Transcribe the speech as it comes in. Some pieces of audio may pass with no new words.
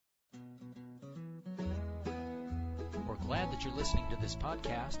glad that you're listening to this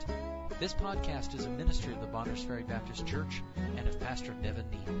podcast. This podcast is a ministry of the Bonners Ferry Baptist Church and of Pastor Nevin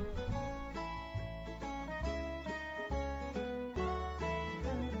Neal.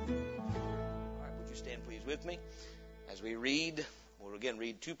 All right, would you stand please with me as we read? We'll again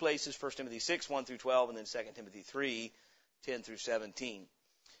read two places, 1 Timothy 6, 1 through 12, and then 2 Timothy 3, 10 through 17.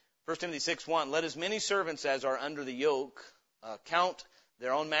 1 Timothy 6, 1, let as many servants as are under the yoke count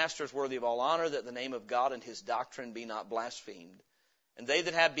their own masters worthy of all honor, that the name of God and his doctrine be not blasphemed. And they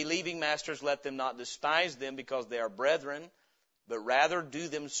that have believing masters, let them not despise them because they are brethren, but rather do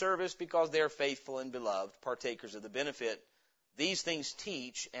them service because they are faithful and beloved, partakers of the benefit. These things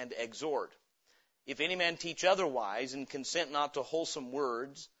teach and exhort. If any man teach otherwise, and consent not to wholesome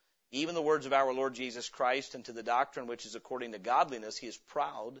words, even the words of our Lord Jesus Christ, and to the doctrine which is according to godliness, he is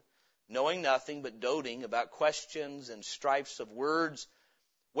proud, knowing nothing, but doting about questions and strifes of words,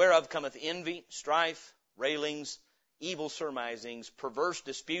 whereof cometh envy, strife, railings, evil surmisings, perverse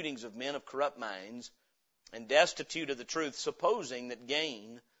disputings of men of corrupt minds, and destitute of the truth, supposing that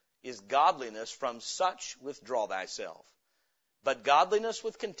gain is godliness. From such withdraw thyself. But godliness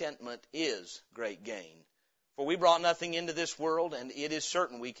with contentment is great gain. For we brought nothing into this world, and it is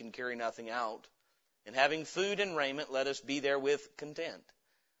certain we can carry nothing out. And having food and raiment, let us be therewith content.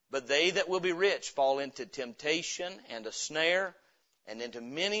 But they that will be rich fall into temptation and a snare, and into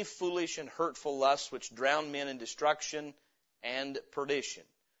many foolish and hurtful lusts, which drown men in destruction and perdition.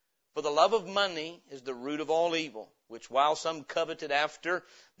 For the love of money is the root of all evil, which while some coveted after,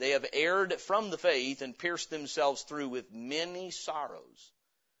 they have erred from the faith, and pierced themselves through with many sorrows.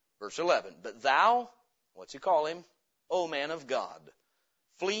 Verse 11, but thou, what's he call him? O man of God,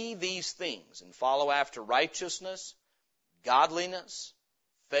 flee these things, and follow after righteousness, godliness,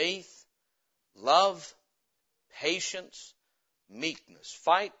 faith, love, patience, meekness.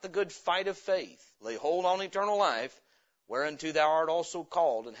 Fight the good fight of faith. Lay hold on eternal life, whereunto thou art also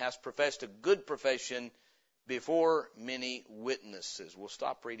called, and hast professed a good profession before many witnesses. We'll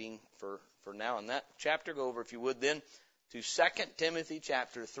stop reading for now in that chapter. Go over, if you would, then to 2 Timothy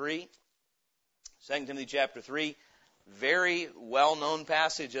chapter 3. 2 Timothy chapter 3, very well-known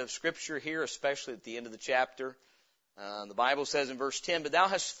passage of Scripture here, especially at the end of the chapter. The Bible says in verse 10, but thou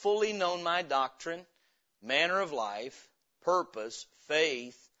hast fully known my doctrine, manner of life, purpose,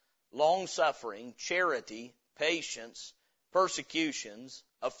 faith, long-suffering, charity, patience, persecutions,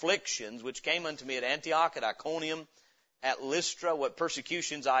 afflictions, which came unto me at Antioch, at Iconium, at Lystra, what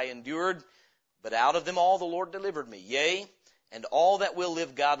persecutions I endured, but out of them all the Lord delivered me. Yea, and all that will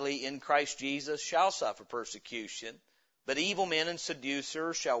live godly in Christ Jesus shall suffer persecution, but evil men and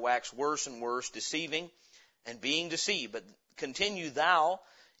seducers shall wax worse and worse, deceiving and being deceived. But continue thou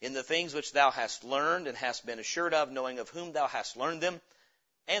in the things which thou hast learned and hast been assured of, knowing of whom thou hast learned them,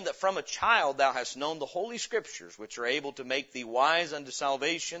 and that from a child thou hast known the holy Scriptures, which are able to make thee wise unto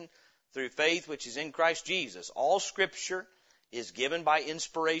salvation through faith which is in Christ Jesus. All Scripture is given by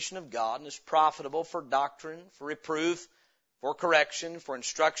inspiration of God, and is profitable for doctrine, for reproof, for correction, for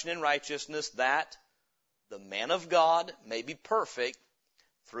instruction in righteousness, that the man of God may be perfect,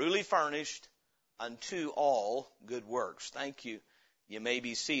 truly furnished unto all good works. Thank you. You may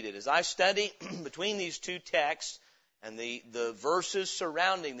be seated. As I study between these two texts and the verses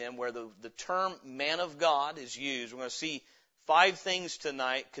surrounding them where the term man of God is used, we're going to see 5 things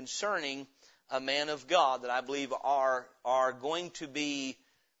tonight concerning a man of God that I believe are going to be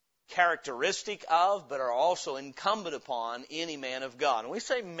characteristic of, but are also incumbent upon any man of God. When we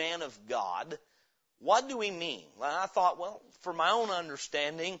say man of God, what do we mean? Well, I thought, for my own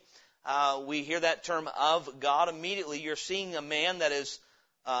understanding, we hear that term of God. Immediately you're seeing a man that is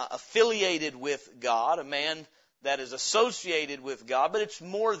affiliated with God, a man that is associated with God, but it's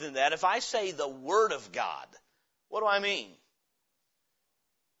more than that. If I say the Word of God, what do I mean?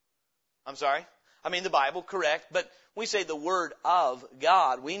 I'm sorry? I mean the Bible, correct, but when we say the Word of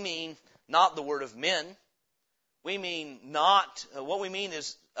God, we mean not the Word of men. We mean not, what we mean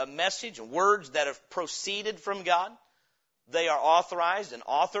is a message, words that have proceeded from God. They are authorized and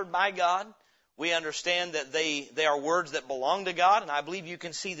authored by God. We understand that they are words that belong to God, and I believe you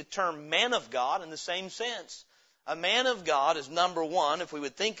can see the term man of God in the same sense. A man of God is, number one, if we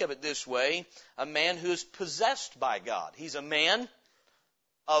would think of it this way, a man who is possessed by God. He's a man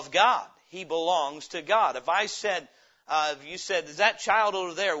of God. He belongs to God. If I said, if you said, is that child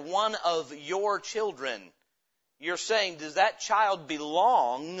over there one of your children? You're saying, does that child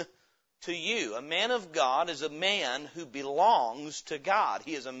belong to you? A man of God is a man who belongs to God.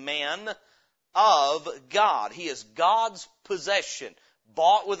 He is a man of God. He is God's possession,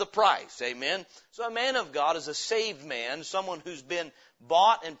 bought with a price. Amen? So a man of God is a saved man, someone who's been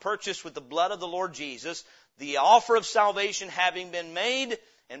bought and purchased with the blood of the Lord Jesus, the offer of salvation having been made,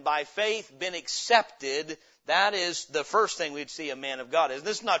 and by faith been accepted. That is the first thing we'd see a man of God is.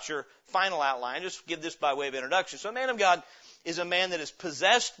 This is not your final outline. Just give this by way of introduction. So a man of God is a man that is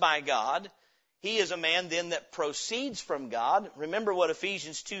possessed by God. He is a man then that proceeds from God. Remember what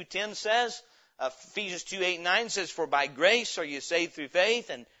Ephesians 2:10 says? Ephesians 2:8-9 says, "For by grace are you saved through faith,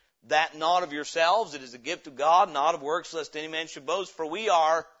 and that not of yourselves. It is a gift of God, not of works, lest any man should boast. For we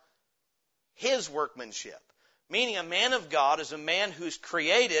are His workmanship." Meaning a man of God is a man who's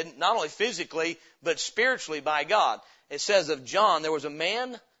created, not only physically, but spiritually by God. It says of John, there was a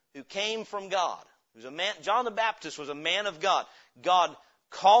man who came from God. John the Baptist was a man of God. God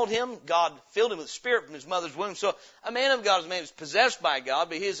called him. God filled him with spirit from his mother's womb. So a man of God is a man who's possessed by God,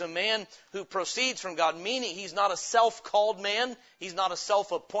 but he is a man who proceeds from God, meaning he's not a self-called man. He's not a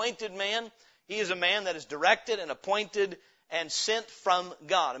self-appointed man. He is a man that is directed and appointed and sent from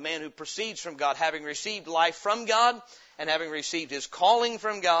God. A man who proceeds from God, having received life from God and having received his calling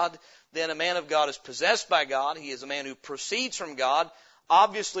from God. Then a man of God is possessed by God. He is a man who proceeds from God,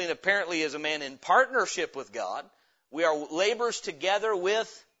 obviously and apparently is a man in partnership with God. We are laborers together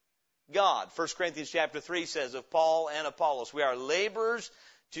with God. 1 Corinthians chapter 3 says of Paul and Apollos, we are laborers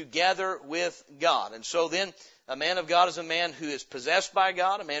together with God. And so then a man of God is a man who is possessed by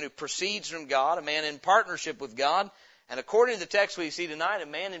God, a man who proceeds from God, a man in partnership with God, and according to the text we see tonight, a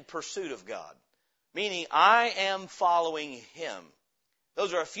man in pursuit of God. Meaning, I am following Him.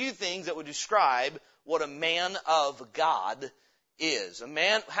 Those are a few things that would describe what a man of God is. A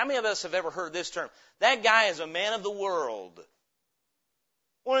man, how many of us have ever heard this term? That guy is a man of the world.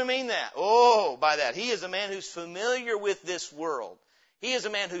 What do I mean that? Oh, by that. He is a man who's familiar with this world. He is a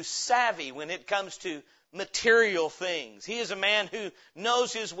man who's savvy when it comes to material things. He is a man who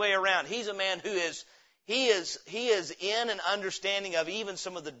knows his way around. He's a man who is in an understanding of even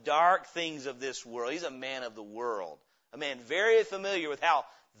some of the dark things of this world. He's a man of the world. A man very familiar with how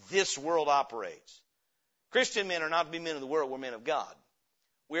this world operates. Christian men are not to be men of the world. We're men of God.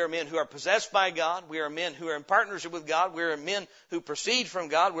 We are men who are possessed by God. We are men who are in partnership with God. We are men who proceed from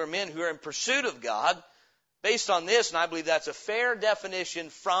God. We're men who are in pursuit of God. Based on this, and I believe that's a fair definition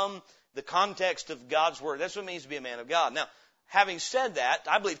from the context of God's Word. That's what it means to be a man of God. Now, having said that,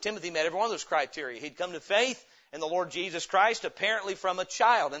 I believe Timothy met every one of those criteria. He'd come to faith in the Lord Jesus Christ, apparently from a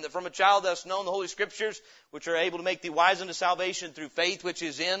child, and that from a child thus known the Holy Scriptures, which are able to make thee wise unto salvation through faith which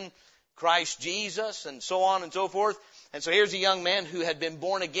is in Christ Jesus, and so on and so forth. And so here's a young man who had been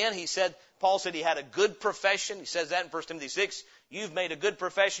born again. Paul said he had a good profession. He says that in 1 Timothy 6. You've made a good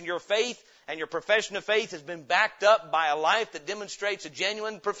profession. Your faith and your profession of faith has been backed up by a life that demonstrates a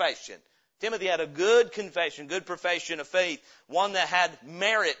genuine profession. Timothy had a good confession, good profession of faith, one that had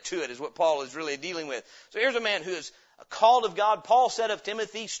merit to it is what Paul is really dealing with. So here's a man who is called of God. Paul said of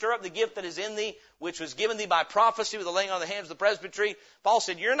Timothy, stir up the gift that is in thee, which was given thee by prophecy with the laying on of the hands of the presbytery. Paul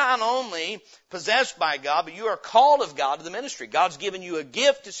said, you're not only possessed by God, but you are called of God to the ministry. God's given you a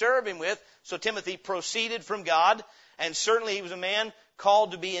gift to serve Him with. So Timothy proceeded from God, and certainly he was a man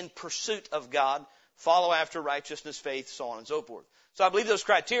called to be in pursuit of God, follow after righteousness, faith, so on and so forth. So I believe those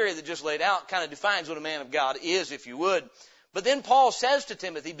criteria that just laid out kind of defines what a man of God is, if you would. But then Paul says to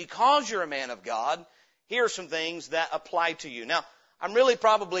Timothy, because you're a man of God, here are some things that apply to you. Now, I'm really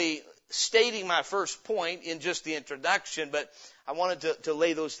probably stating my first point in just the introduction, but I wanted to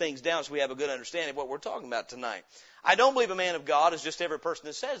lay those things down so we have a good understanding of what we're talking about tonight. I don't believe a man of God is just every person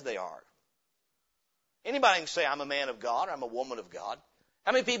that says they are. Anybody can say, I'm a man of God, or I'm a woman of God.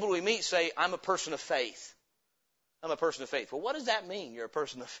 How many people do we meet say, I'm a person of faith? I'm a person of faith. Well, what does that mean, you're a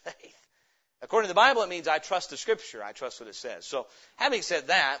person of faith? According to the Bible, it means I trust the Scripture. I trust what it says. So, having said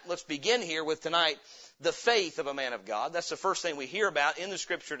that, let's begin here with tonight the faith of a man of God. That's the first thing we hear about in the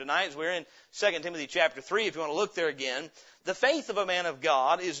Scripture tonight as we're in 2 Timothy chapter 3, if you want to look there again. The faith of a man of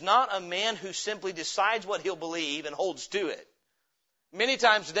God is not a man who simply decides what he'll believe and holds to it. Many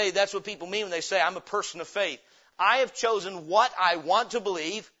times today, that's what people mean when they say, I'm a person of faith. I have chosen what I want to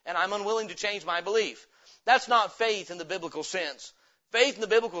believe, and I'm unwilling to change my belief. That's not faith in the biblical sense. Faith in the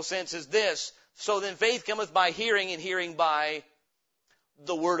biblical sense is this. So then faith cometh by hearing, and hearing by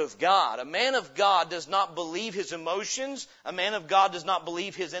the Word of God. A man of God does not believe his emotions. A man of God does not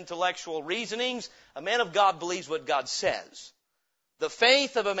believe his intellectual reasonings. A man of God believes what God says. The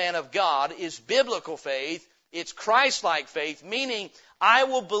faith of a man of God is biblical faith. It's Christ-like faith, meaning I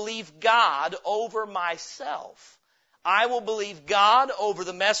will believe God over myself. I will believe God over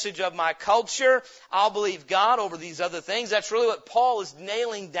the message of my culture. I'll believe God over these other things. That's really what Paul is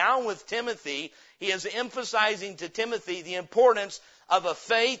nailing down with Timothy. He is emphasizing to Timothy the importance of a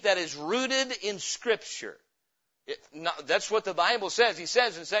faith that is rooted in Scripture. That's what the Bible says. He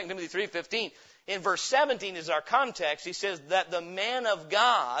says in 2 Timothy 3:15, in verse 17 is our context, he says that the man of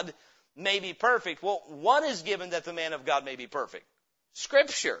God may be perfect. Well, what is given that the man of God may be perfect?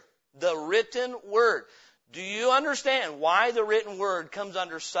 Scripture, the written word. Do you understand why the written word comes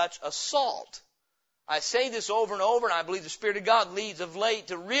under such assault? I say this over and over, and I believe the Spirit of God leads of late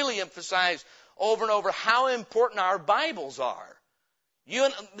to really emphasize over and over how important our Bibles are.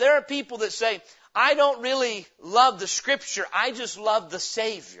 There are people that say, I don't really love the Scripture, I just love the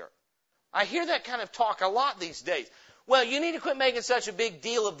Savior. I hear that kind of talk a lot these days. Well, you need to quit making such a big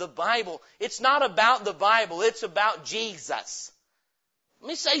deal of the Bible. It's not about the Bible, it's about Jesus. Let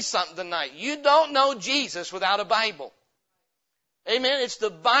me say something tonight. You don't know Jesus without a Bible. Amen? It's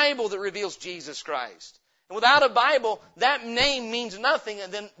the Bible that reveals Jesus Christ. And without a Bible, that name means nothing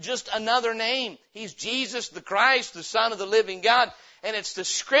than just another name. He's Jesus the Christ, the Son of the living God. And it's the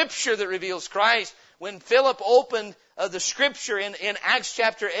Scripture that reveals Christ. When Philip opened the Scripture in Acts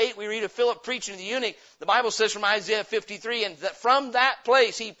chapter 8, we read of Philip preaching to the eunuch. The Bible says from Isaiah 53, and that from that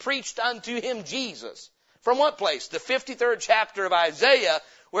place he preached unto him Jesus. From what place? The 53rd chapter of Isaiah,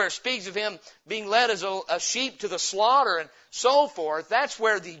 where it speaks of him being led as a sheep to the slaughter and so forth. That's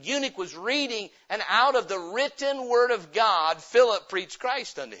where the eunuch was reading, and out of the written word of God, Philip preached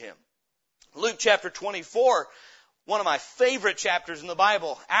Christ unto him. Luke chapter 24, one of my favorite chapters in the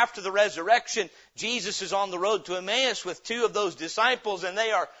Bible. After the resurrection, Jesus is on the road to Emmaus with two of those disciples, and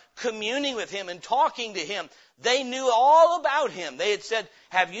they are communing with him and talking to him. They knew all about him. They had said,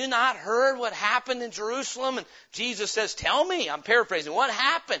 have you not heard what happened in Jerusalem? And Jesus says, tell me. I'm paraphrasing. What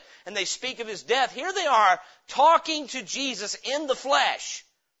happened? And they speak of his death. Here they are talking to Jesus in the flesh.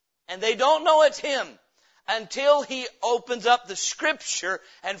 And they don't know it's him until he opens up the Scripture.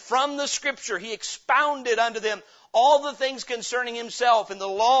 And from the Scripture, he expounded unto them all the things concerning himself and the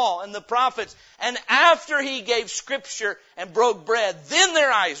law and the prophets. And after he gave Scripture and broke bread, then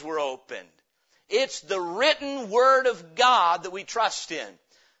their eyes were opened. It's the written Word of God that we trust in.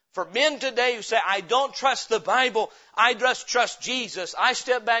 For men today who say, I don't trust the Bible, I just trust Jesus, I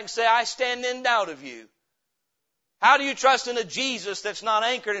step back and say, I stand in doubt of you. How do you trust in a Jesus that's not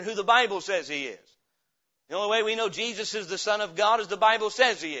anchored in who the Bible says He is? The only way we know Jesus is the Son of God is the Bible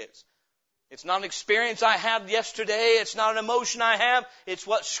says He is. It's not an experience I had yesterday. It's not an emotion I have. It's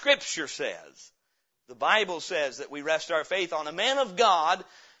what Scripture says. The Bible says that we rest our faith on. A man of God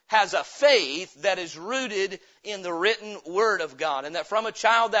has a faith that is rooted in the written Word of God. And that from a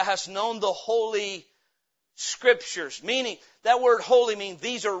child that has known the Holy Scriptures. Meaning, that word holy means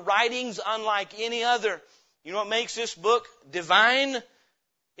these are writings unlike any other. You know what makes this book divine?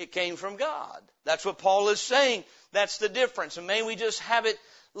 It came from God. That's what Paul is saying. That's the difference. And may we just have it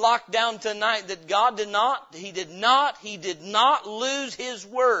locked down tonight that God did not lose His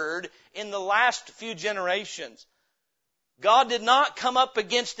Word in the last few generations. God did not come up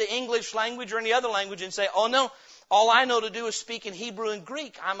against the English language or any other language and say, oh no, all I know to do is speak in Hebrew and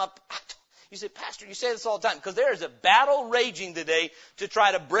Greek. You say, Pastor, you say this all the time, because there is a battle raging today to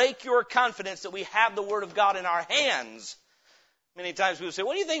try to break your confidence that we have the Word of God in our hands. Many times people say,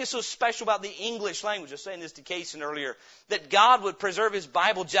 what do you think is so special about the English language? I was saying this to Kaysen earlier, that God would preserve His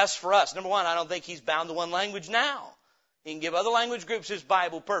Bible just for us. Number one, I don't think He's bound to one language now. He can give other language groups His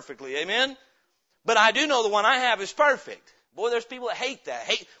Bible perfectly. Amen? But I do know the one I have is perfect. Boy, there's people that hate that.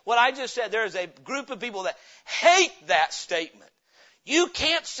 Hate what I just said. There is a group of people that hate that statement. You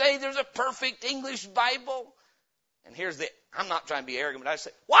can't say there's a perfect English Bible. And I'm not trying to be arrogant, but I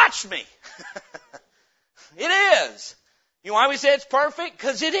say, watch me. It is. You know why we say it's perfect?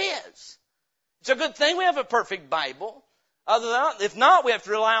 Because it is. It's a good thing we have a perfect Bible. If not, we have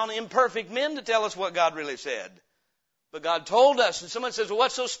to rely on imperfect men to tell us what God really said. But God told us, and someone says, well,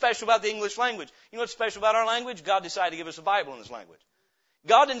 what's so special about the English language? You know what's special about our language? God decided to give us a Bible in this language.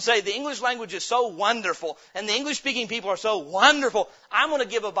 God didn't say the English language is so wonderful, and the English-speaking people are so wonderful, I'm going to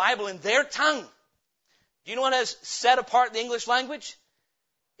give a Bible in their tongue. Do you know what has set apart the English language?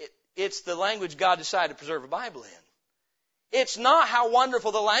 It's the language God decided to preserve a Bible in. It's not how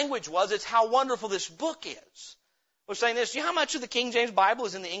wonderful the language was, it's how wonderful this book is. We're saying this, you know how much of the King James Bible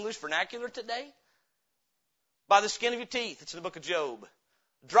is in the English vernacular today? By the skin of your teeth, it's in the book of Job.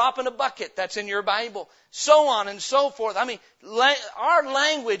 Drop in a bucket, that's in your Bible. So on and so forth. I mean, our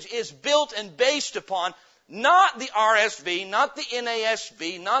language is built and based upon not the RSV, not the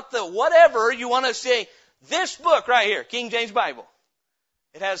NASB, not the whatever you want to say. This book right here, King James Bible.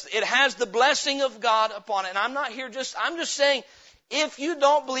 It has the blessing of God upon it. And I'm just saying, if you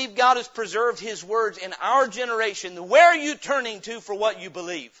don't believe God has preserved His words in our generation, where are you turning to for what you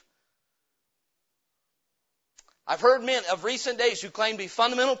believe? I've heard men of recent days who claim to be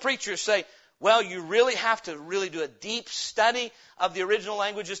fundamental preachers say, Well, you really have to really do a deep study of the original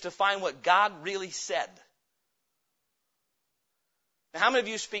languages to find what God really said. Now, how many of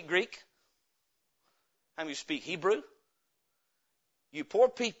you speak Greek? How many of you speak Hebrew? You poor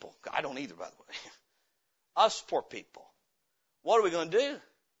people. I don't either, by the way. Us poor people. What are we going to do?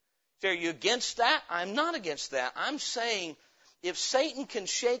 So are you against that? I'm not against that. I'm saying if Satan can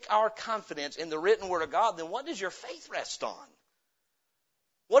shake our confidence in the written Word of God, then what does your faith rest on?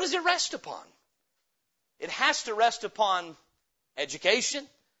 What does it rest upon? It has to rest upon education,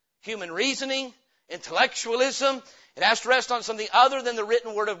 human reasoning, intellectualism. It has to rest on something other than the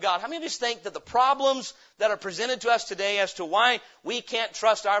written Word of God. How many of us think that the problems that are presented to us today as to why we can't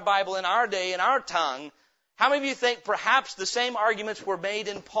trust our Bible in our day, in our tongue, how many of you think perhaps the same arguments were made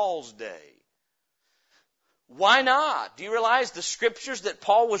in Paul's day? Why not? Do you realize the scriptures that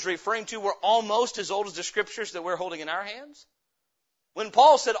Paul was referring to were almost as old as the scriptures that we're holding in our hands? When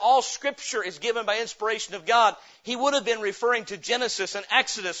Paul said all scripture is given by inspiration of God, he would have been referring to Genesis and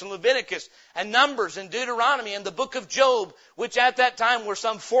Exodus and Leviticus and Numbers and Deuteronomy and the book of Job, which at that time were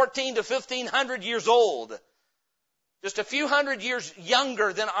some 14 to 1500 years old. Just a few hundred years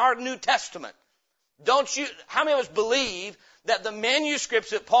younger than our New Testament. How many of us believe that the manuscripts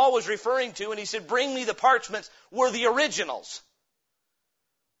that Paul was referring to when he said, bring me the parchments, were the originals?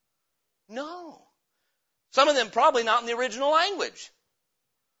 No. Some of them probably not in the original language.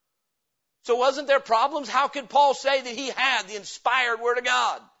 So wasn't there problems? How could Paul say that he had the inspired Word of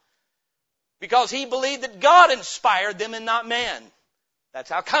God? Because he believed that God inspired them and not man. That's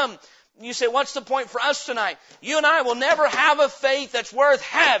how come. You say, what's the point for us tonight? You and I will never have a faith that's worth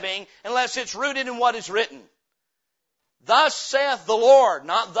having unless it's rooted in what is written. Thus saith the Lord,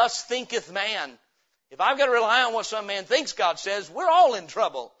 not thus thinketh man. If I've got to rely on what some man thinks God says, we're all in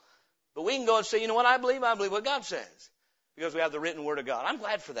trouble. But we can go and say, you know what I believe? I believe what God says. Because we have the written Word of God. I'm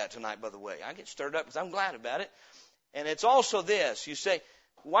glad for that tonight, by the way. I get stirred up because I'm glad about it. And it's also this. You say,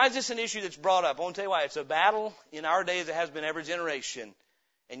 why is this an issue that's brought up? I want to tell you why. It's a battle in our day as it has been every generation.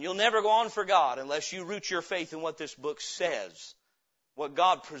 And you'll never go on for God unless you root your faith in what this book says. What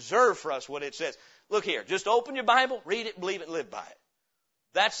God preserved for us, what it says. Look here, just open your Bible, read it, believe it, and live by it.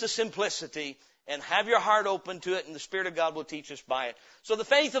 That's the simplicity. And have your heart open to it, and the Spirit of God will teach us by it. So the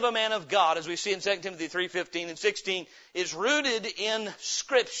faith of a man of God, as we see in 2 Timothy 3:15 and 16, is rooted in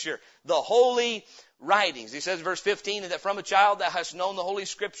Scripture, the holy writings. He says in verse 15, that from a child thou hast known the holy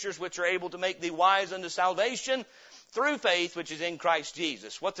Scriptures, which are able to make thee wise unto salvation, through faith which is in Christ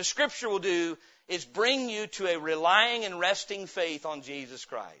Jesus. What the Scripture will do is bring you to a relying and resting faith on Jesus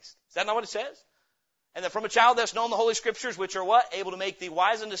Christ. Is that not what it says? And that from a child thou hast known the Holy Scriptures, which are what? Able to make thee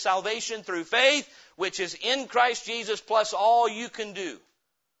wise unto salvation through faith, which is in Christ Jesus, plus all you can do.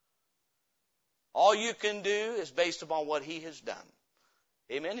 All you can do is based upon what He has done.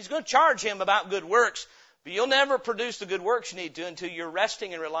 Amen? He's going to charge him about good works, but you'll never produce the good works you need to until you're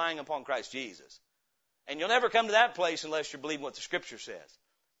resting and relying upon Christ Jesus. And you'll never come to that place unless you're believing what the Scripture says.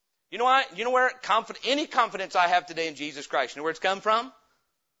 You know why? You know where any confidence I have today in Jesus Christ, you know where it's come from?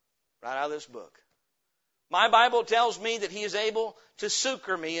 Right out of this book. My Bible tells me that He is able to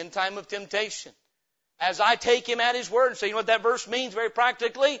succor me in time of temptation. As I take Him at His word and say, you know what that verse means very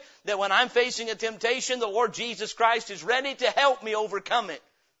practically? That when I'm facing a temptation, the Lord Jesus Christ is ready to help me overcome it.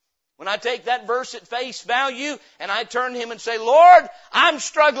 When I take that verse at face value and I turn to Him and say, Lord, I'm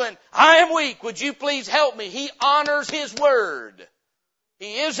struggling. I am weak. Would you please help me? He honors His word.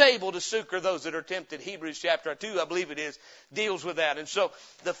 He is able to succor those that are tempted. Hebrews chapter 2, I believe it is, deals with that. And so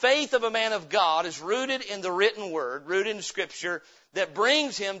the faith of a man of God is rooted in the written word, rooted in Scripture, that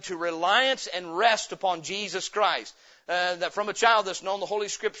brings him to reliance and rest upon Jesus Christ. That from a child that's known the Holy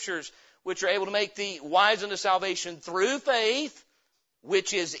Scriptures, which are able to make thee wise unto salvation through faith,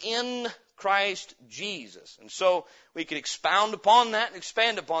 which is in Christ Jesus. And so we could expound upon that and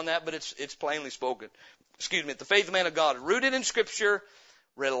expand upon that, but it's plainly spoken. The faith of a man of God, rooted in Scripture,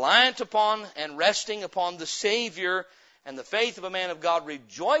 reliant upon and resting upon the Savior, and the faith of a man of God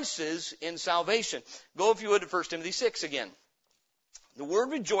rejoices in salvation. Go, if you would, to 1 Timothy 6 again. The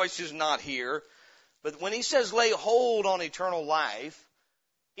word rejoice is not here, but when he says lay hold on eternal life,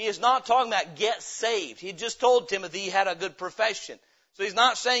 he is not talking about get saved. He just told Timothy he had a good profession. So he's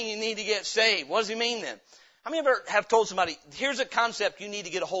not saying you need to get saved. What does he mean then? How many ever have told somebody, here's a concept you need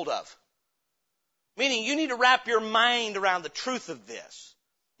to get a hold of? Meaning you need to wrap your mind around the truth of this.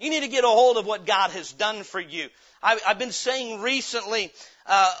 You need to get a hold of what God has done for you. I've been saying recently,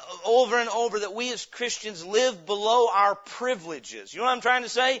 over and over, that we as Christians live below our privileges. You know what I'm trying to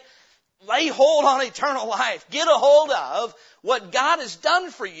say? Lay hold on eternal life. Get a hold of what God has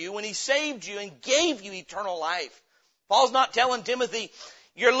done for you when He saved you and gave you eternal life. Paul's not telling Timothy,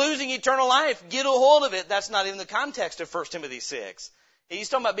 you're losing eternal life. Get a hold of it. That's not even the context of 1 Timothy 6. He's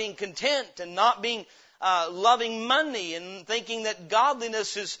talking about being content and not being loving money and thinking that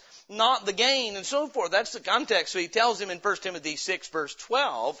godliness is not the gain and so forth. That's the context. So he tells him in 1 Timothy 6 verse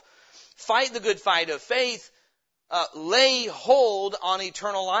 12, fight the good fight of faith, lay hold on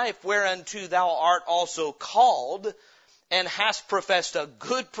eternal life, whereunto thou art also called, and hast professed a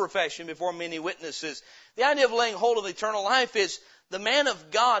good profession before many witnesses. The idea of laying hold of eternal life is the man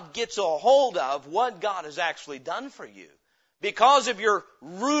of God gets a hold of what God has actually done for you. Because of your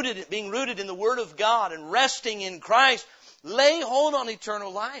being rooted in the Word of God and resting in Christ, lay hold on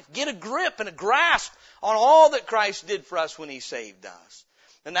eternal life. Get a grip and a grasp on all that Christ did for us when He saved us.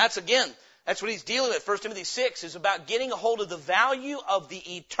 And that's what he's dealing with. 1 Timothy 6 is about getting a hold of the value of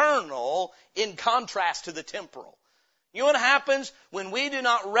the eternal in contrast to the temporal. You know what happens when we do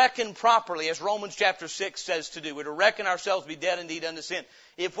not reckon properly, as Romans chapter 6 says to do? We're to reckon ourselves to be dead indeed unto sin.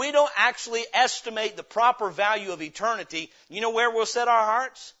 If we don't actually estimate the proper value of eternity, you know where we'll set our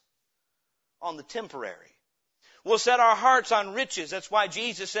hearts? On the temporary. We'll set our hearts on riches. That's why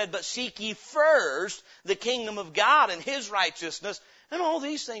Jesus said, but seek ye first the kingdom of God and His righteousness, and all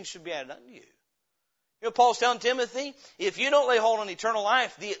these things should be added unto you. You know, Paul's telling Timothy, if you don't lay hold on eternal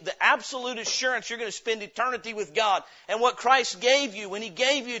life, the absolute assurance you're going to spend eternity with God and what Christ gave you when He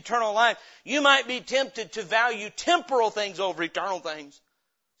gave you eternal life, you might be tempted to value temporal things over eternal things.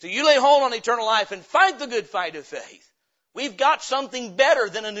 So you lay hold on eternal life and fight the good fight of faith. We've got something better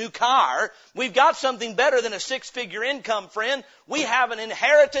than a new car. We've got something better than a 6-figure income, friend. We have an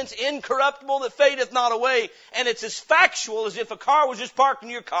inheritance incorruptible that fadeth not away. And it's as factual as if a car was just parked in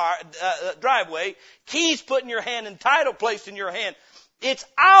your driveway, keys put in your hand and title placed in your hand. It's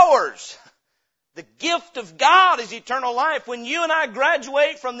ours. The gift of God is eternal life. When you and I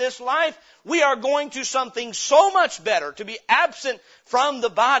graduate from this life, we are going to something so much better. To be absent from the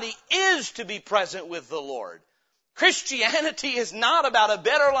body is to be present with the Lord. Christianity is not about a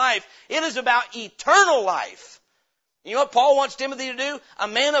better life. It is about eternal life. You know what Paul wants Timothy to do? A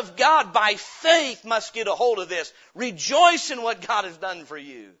man of God by faith must get a hold of this. Rejoice in what God has done for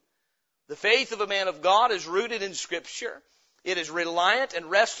you. The faith of a man of God is rooted in Scripture. It is reliant and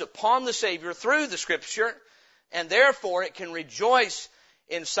rests upon the Savior through the Scripture. And therefore it can rejoice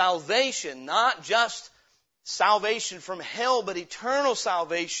in salvation, not just salvation from hell, but eternal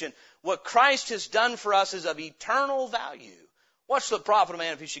salvation. What Christ has done for us is of eternal value. What's the profit of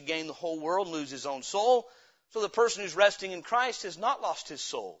man if he should gain the whole world and lose his own soul? So the person who's resting in Christ has not lost his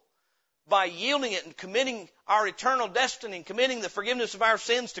soul. By yielding it and committing our eternal destiny and committing the forgiveness of our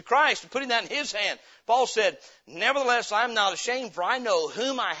sins to Christ and putting that in His hand, Paul said, nevertheless, I am not ashamed, for I know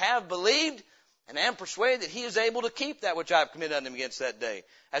whom I have believed, and am persuaded that He is able to keep that which I have committed unto Him against that day.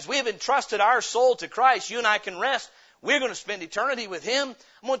 As we have entrusted our soul to Christ, you and I can rest. We're going to spend eternity with Him.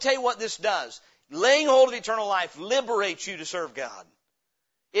 I'm going to tell you what this does. Laying hold of eternal life liberates you to serve God.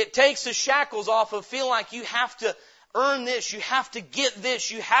 It takes the shackles off of feeling like you have to earn this, you have to get this,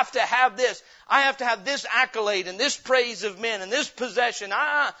 you have to have this. I have to have this accolade and this praise of men and this possession.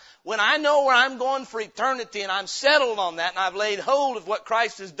 When I know where I'm going for eternity and I'm settled on that and I've laid hold of what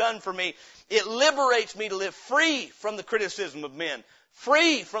Christ has done for me, it liberates me to live free from the criticism of men,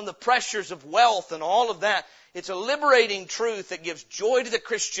 free from the pressures of wealth and all of that. It's a liberating truth that gives joy to the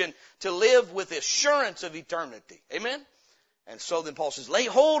Christian to live with the assurance of eternity. Amen? And so then Paul says, lay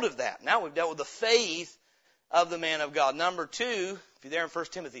hold of that. Now we've dealt with the faith of the man of God. Number 2, if you're there in 1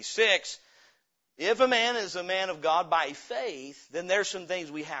 Timothy 6, if a man is a man of God by faith, then there's some things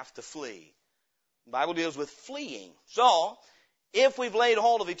we have to flee. The Bible deals with fleeing. So, if we've laid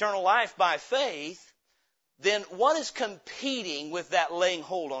hold of eternal life by faith, then what is competing with that laying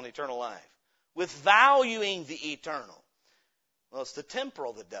hold on eternal life? With valuing the eternal? Well, it's the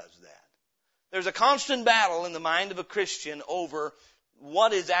temporal that does that. There's a constant battle in the mind of a Christian over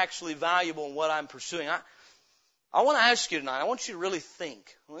what is actually valuable and what I'm pursuing. I want to ask you tonight, I want you to really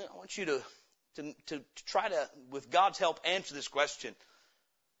think. I want you to try to, with God's help, answer this question.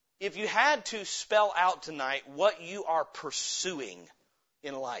 If you had to spell out tonight what you are pursuing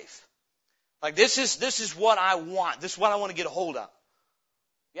in life, like this is what I want, this is what I want to get a hold of.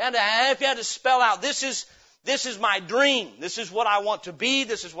 If you had to spell out, this is my dream, this is what I want to be,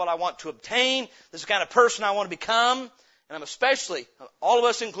 this is what I want to obtain, this is the kind of person I want to become, and I'm especially, all of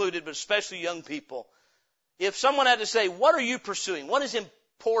us included, but especially young people. If someone had to say, what are you pursuing? What is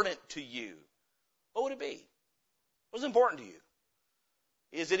important to you? What would it be? What's important to you?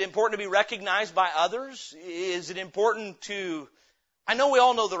 Is it important to be recognized by others? Is it important to... I know we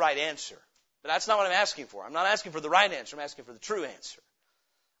all know the right answer, but that's not what I'm asking for. I'm not asking for the right answer. I'm asking for the true answer.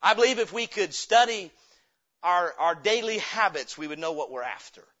 I believe if we could study our daily habits, we would know what we're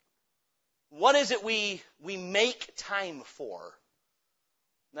after. What is it we make time for?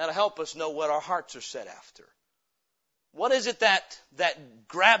 That'll help us know what our hearts are set after. What is it that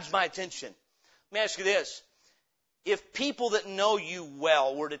grabs my attention? Let me ask you this. If people that know you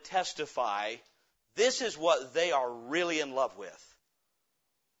well were to testify, this is what they are really in love with,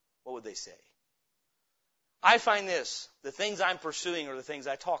 what would they say? I find this, the things I'm pursuing are the things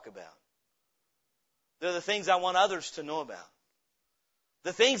I talk about. They're the things I want others to know about.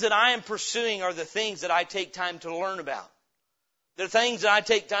 The things that I am pursuing are the things that I take time to learn about. They're things that I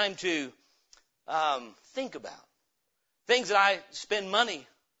take time to think about. Things that I spend money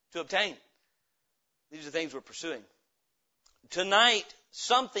to obtain. These are things we're pursuing. Tonight,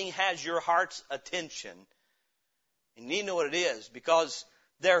 something has your heart's attention. And you need to know what it is, because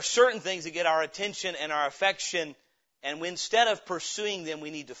there are certain things that get our attention and our affection, and instead of pursuing them,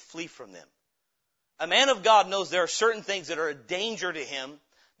 we need to flee from them. A man of God knows there are certain things that are a danger to him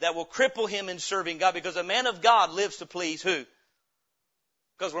that will cripple him in serving God, because a man of God lives to please who?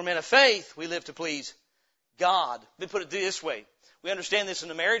 Because we're men of faith, we live to please God. Let me put it this way. We understand this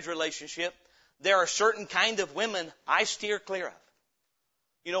in a marriage relationship. There are certain kind of women I steer clear of.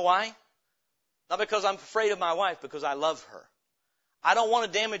 You know why? Not because I'm afraid of my wife, because I love her. I don't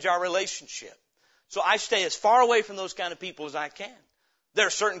want to damage our relationship. So I stay as far away from those kind of people as I can. There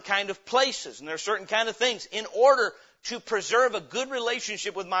are certain kind of places and there are certain kind of things in order to preserve a good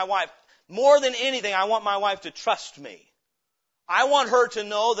relationship with my wife. More than anything, I want my wife to trust me. I want her to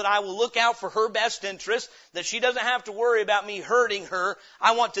know that I will look out for her best interest, that she doesn't have to worry about me hurting her.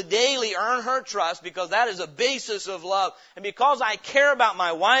 I want to daily earn her trust, because that is a basis of love. And because I care about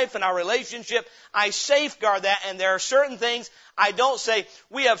my wife and our relationship, I safeguard that. And there are certain things I don't say,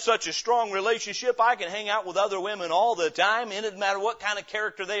 we have such a strong relationship, I can hang out with other women all the time. It doesn't matter what kind of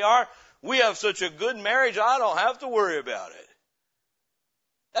character they are. We have such a good marriage, I don't have to worry about it.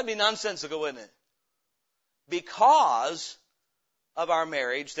 That'd be nonsensical, wouldn't it? Because of our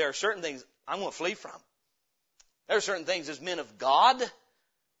marriage, there are certain things I'm going to flee from. There are certain things as men of God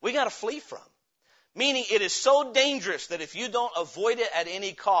we got to flee from. Meaning it is so dangerous that if you don't avoid it at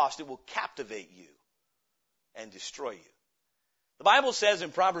any cost, it will captivate you and destroy you. The Bible says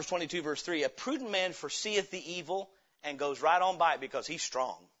in Proverbs 22 verse 3, a prudent man foreseeth the evil and goes right on by it because he's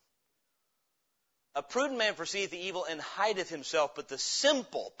strong. A prudent man foreseeth the evil and hideth himself, but the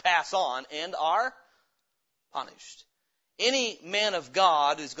simple pass on and are punished. Any man of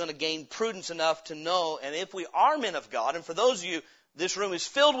God is going to gain prudence enough to know, and if we are men of God, and for those of you, this room is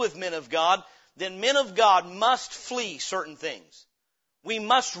filled with men of God, then men of God must flee certain things. We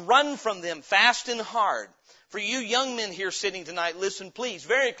must run from them fast and hard. For you young men here sitting tonight, listen please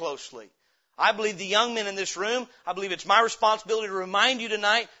very closely. I believe the young men in this room, I believe it's my responsibility to remind you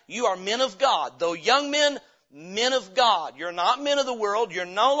tonight, you are men of God. Though young men, men of God. You're not men of the world. You're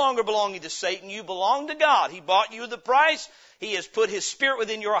no longer belonging to Satan. You belong to God. He bought you at the price. He has put His Spirit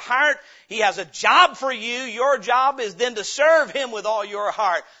within your heart. He has a job for you. Your job is then to serve Him with all your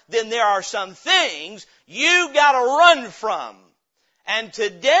heart. Then there are some things you got to run from. And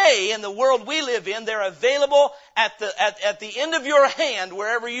today, in the world we live in, they're available at the end of your hand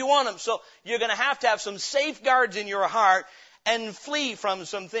wherever you want them. So you're going to have some safeguards in your heart and flee from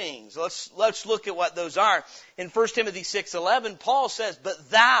some things. Let's look at what those are. In 1 Timothy 6:11, Paul says, but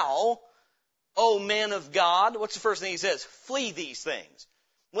thou, O man of God, what's the first thing he says? Flee these things.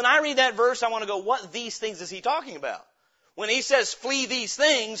 When I read that verse, I want to go, what these things is he talking about? When he says flee these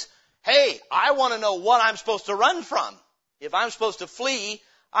things, hey, I want to know what I'm supposed to run from. If I'm supposed to flee,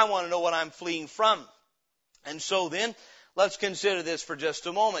 I want to know what I'm fleeing from. And so then, let's consider this for just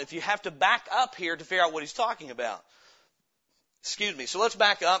a moment. If you have to back up here to figure out what he's talking about. So let's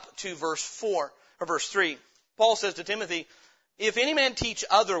back up to verse 4, or verse 3. Paul says to Timothy, if any man teach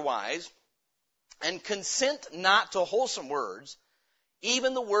otherwise, and consent not to wholesome words,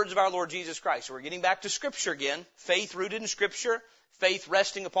 even the words of our Lord Jesus Christ. So we're getting back to Scripture again. Faith rooted in Scripture. Faith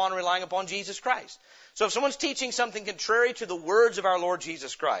resting upon, relying upon Jesus Christ. So if someone's teaching something contrary to the words of our Lord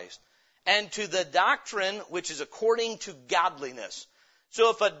Jesus Christ, and to the doctrine which is according to godliness. So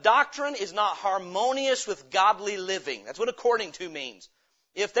if a doctrine is not harmonious with godly living, that's what according to means.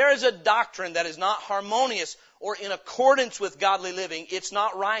 If there is a doctrine that is not harmonious or in accordance with godly living, it's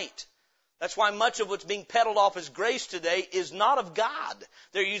not right. That's why much of what's being peddled off as grace today is not of God.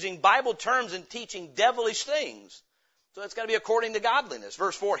 They're using Bible terms and teaching devilish things. So it's got to be according to godliness.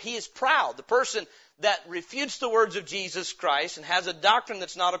 Verse 4, he is proud. The person that refutes the words of Jesus Christ and has a doctrine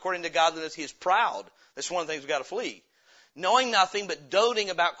that's not according to godliness, he is proud. That's one of the things we've got to flee. Knowing nothing but doting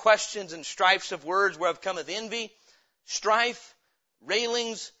about questions and strifes of words whereof cometh envy, strife,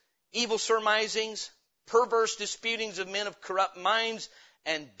 railings, evil surmisings, perverse disputings of men of corrupt minds,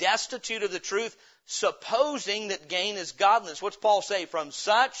 and destitute of the truth, supposing that gain is godliness. What's Paul say? From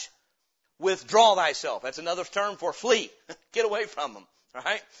such, withdraw thyself. That's another term for flee. Get away from them. All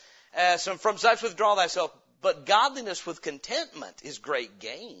right? So from such, withdraw thyself. But godliness with contentment is great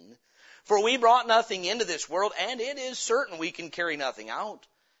gain. For we brought nothing into this world, and it is certain we can carry nothing out.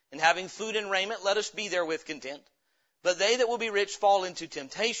 And having food and raiment, let us be therewith content. But they that will be rich fall into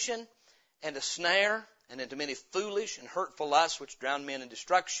temptation and a snare, and into many foolish and hurtful lusts, which drown men in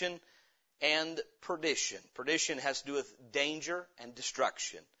destruction and perdition. Perdition has to do with danger and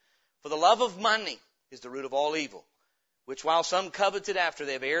destruction. For the love of money is the root of all evil, which while some coveted after,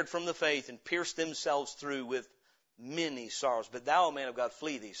 they have erred from the faith and pierced themselves through with many sorrows. But thou, O man of God,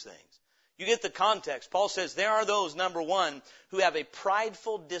 flee these things. You get the context. Paul says there are those, number one, who have a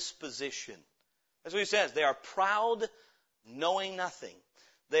prideful disposition. That's what he says. They are proud, knowing nothing.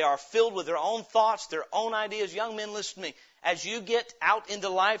 They are filled with their own thoughts, their own ideas. Young men, listen to me. As you get out into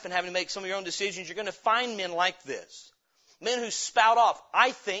life and having to make some of your own decisions, you're going to find men like this. Men who spout off,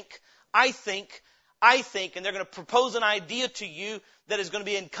 I think, and they're going to propose an idea to you that is going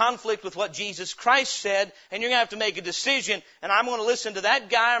to be in conflict with what Jesus Christ said, and you're going to have to make a decision, and I'm going to listen to that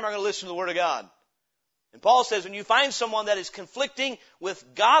guy, or am I going to listen to the Word of God? And Paul says when you find someone that is conflicting with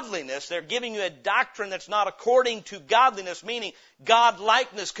godliness, they're giving you a doctrine that's not according to godliness, meaning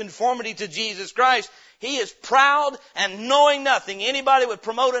God-likeness, conformity to Jesus Christ. He is proud and knowing nothing. Anybody would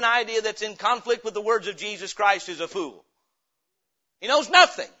promote an idea that's in conflict with the words of Jesus Christ is a fool. He knows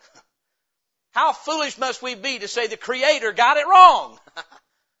nothing. How foolish must we be to say the Creator got it wrong?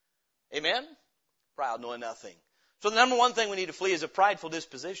 Amen? Proud, knowing nothing. So the number one thing we need to flee is a prideful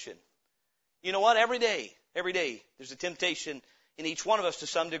disposition. You know what? Every day, there's a temptation in each one of us to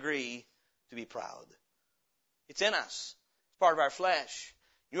some degree to be proud. It's in us. It's part of our flesh.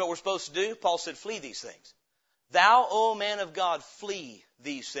 You know what we're supposed to do? Paul said, flee these things. Thou, O man of God, flee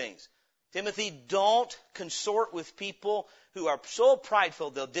these things. Timothy, don't consort with people who are so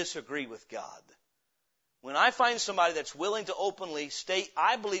prideful they'll disagree with God. When I find somebody that's willing to openly state,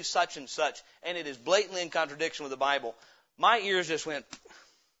 I believe such and such, and it is blatantly in contradiction with the Bible, my ears just went,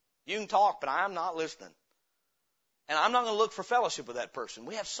 you can talk, but I'm not listening. And I'm not going to look for fellowship with that person.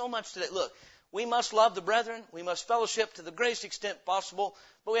 We have so much today. Look, we must love the brethren. We must fellowship to the greatest extent possible.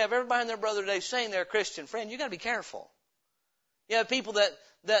 But we have everybody and their brother today saying they're a Christian. Friend, you've got to be careful. You have people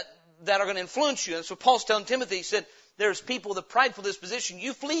that are going to influence you. And so Paul's telling Timothy, he said, there's people with a prideful disposition.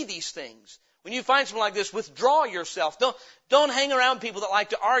 You flee these things. When you find someone like this, withdraw yourself. Don't hang around people that like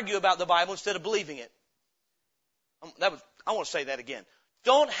to argue about the Bible instead of believing it. I want to say that again.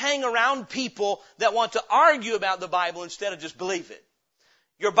 Don't hang around people that want to argue about the Bible instead of just believe it.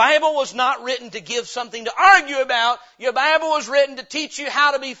 Your Bible was not written to give something to argue about. Your Bible was written to teach you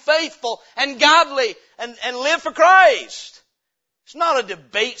how to be faithful and godly and live for Christ. It's not a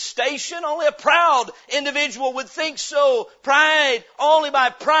debate station. Only a proud individual would think so. Pride, only by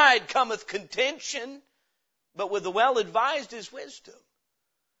pride cometh contention. But with the well-advised is wisdom.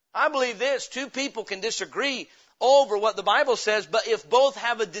 I believe this. Two people can disagree over what the Bible says, but if both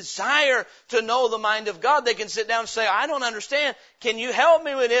have a desire to know the mind of God, they can sit down and say, I don't understand. Can you help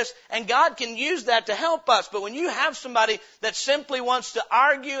me with this? And God can use that to help us. But when you have somebody that simply wants to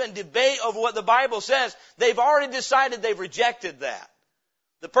argue and debate over what the Bible says, they've already decided they've rejected that.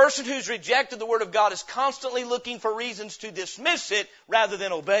 The person who's rejected the Word of God is constantly looking for reasons to dismiss it rather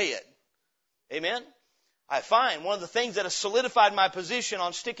than obey it. Amen? I find one of the things that has solidified my position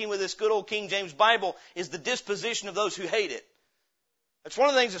on sticking with this good old King James Bible is the disposition of those who hate it. That's one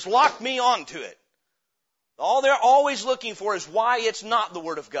of the things that's locked me onto it. All they're always looking for is why it's not the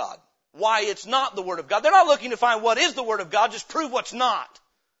Word of God. Why it's not the Word of God. They're not looking to find what is the Word of God, just prove what's not.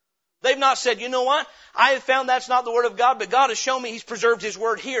 They've not said, you know what? I have found that's not the Word of God, but God has shown me He's preserved His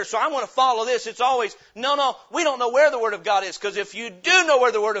Word here, so I want to follow this. It's always, no, we don't know where the Word of God is, because if you do know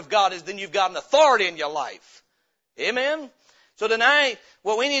where the Word of God is, then you've got an authority in your life. Amen? So tonight,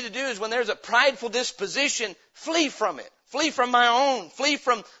 what we need to do is when there's a prideful disposition, flee from it. Flee from my own. Flee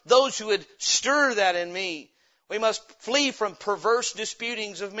from those who would stir that in me. We must flee from perverse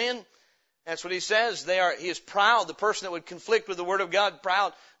disputings of men. That's what he says. He is proud. The person that would conflict with the Word of God,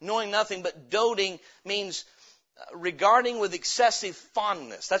 proud, knowing nothing, but doting means regarding with excessive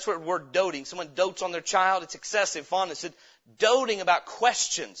fondness. That's what the word doting. Someone dotes on their child, it's excessive fondness. It's doting about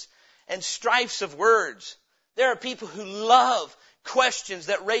questions and strifes of words. There are people who love questions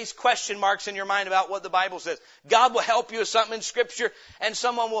that raise question marks in your mind about what the Bible says. God will help you with something in Scripture, and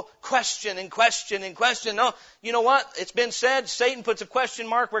someone will question and question and question. No, you know what? It's been said, Satan puts a question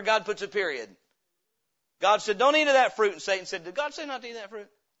mark where God puts a period. God said, don't eat of that fruit. And Satan said, did God say not to eat that fruit?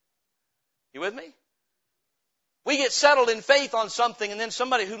 You with me? We get settled in faith on something, and then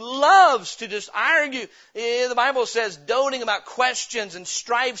somebody who loves to just argue, the Bible says, doting about questions and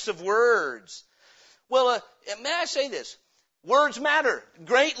strifes of words. Well, may I say this? Words matter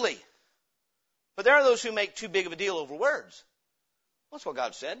greatly. But there are those who make too big of a deal over words. That's what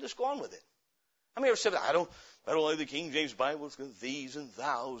God said. Just go on with it. How many ever said, I don't like the King James Bible. It's got these and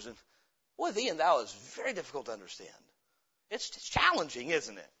thous. And boy, thee and thou is very difficult to understand. It's challenging,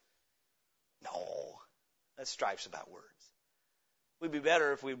 isn't it? No. That's strifes about words. We'd be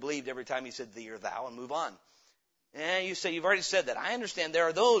better if we believed every time he said thee or thou and move on. And you say, you've already said that. I understand there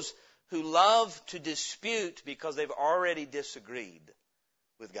are those who love to dispute because they've already disagreed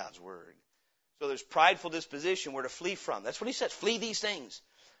with God's word. So there's prideful disposition we're to flee from. That's what he says. Flee these things.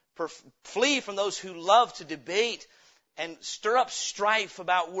 Flee from those who love to debate and stir up strife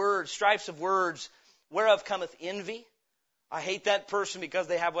about words, strifes of words, whereof cometh envy. I hate that person because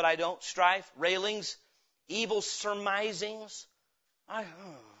they have what I don't. Strife, railings, evil surmisings. That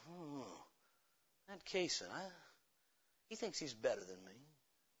Cason, he thinks he's better than me.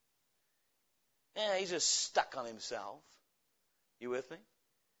 Yeah, he's just stuck on himself. You with me?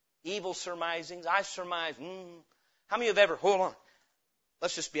 Evil surmisings. I surmise. How many have ever, hold on.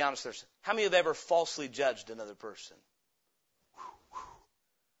 Let's just be honest there. How many have ever falsely judged another person?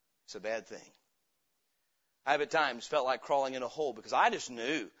 It's a bad thing. I have at times felt like crawling in a hole because I just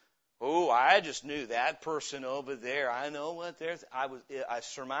knew. I just knew that person over there. I know what I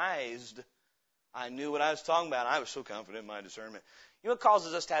surmised. I knew what I was talking about. I was so confident in my discernment. You know what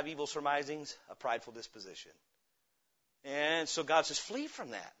causes us to have evil surmisings? A prideful disposition. And so God says, flee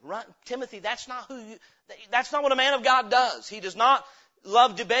from that. Run, Timothy, that's not what a man of God does. He does not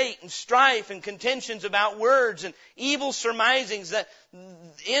love debate and strife and contentions about words and evil surmisings, that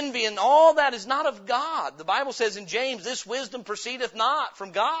envy and all that is not of God. The Bible says in James, this wisdom proceedeth not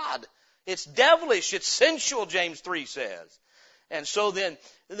from God. It's devilish, it's sensual, James 3 says. And so then,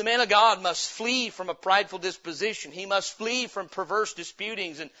 the man of God must flee from a prideful disposition. He must flee from perverse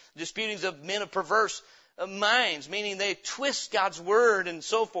disputings and disputings of men of perverse minds, meaning they twist God's word and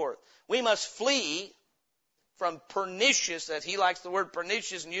so forth. We must flee from pernicious, as he likes the word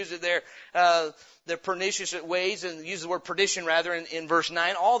pernicious and uses it there, the pernicious ways, and uses the word perdition rather in verse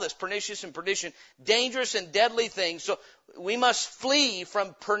 9. All this, pernicious and perdition, dangerous and deadly things. So we must flee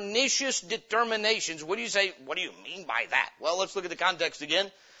from pernicious determinations. What do you say? What do you mean by that? Well, let's look at the context again.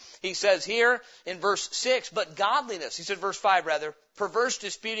 He says here in verse 6, but godliness, he said verse 5 rather, perverse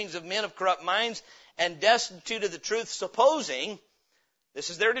disputings of men of corrupt minds and destitute of the truth, supposing, this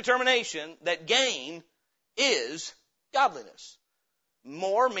is their determination, that gain is godliness.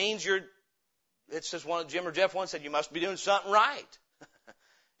 More means it's just Jim or Jeff once said, you must be doing something right.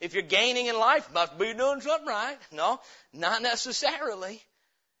 If you're gaining in life, you must be doing something right. No, not necessarily.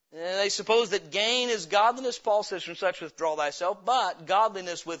 They suppose that gain is godliness. Paul says, from such withdraw thyself, but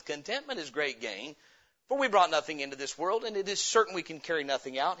godliness with contentment is great gain. For we brought nothing into this world, and it is certain we can carry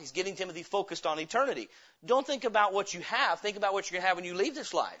nothing out. He's getting Timothy focused on eternity. Don't think about what you have. Think about what you're going to have when you leave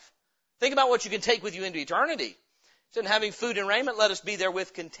this life. Think about what you can take with you into eternity. He said, having food and raiment, let us be there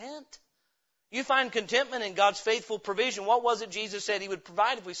with content. You find contentment in God's faithful provision. What was it Jesus said he would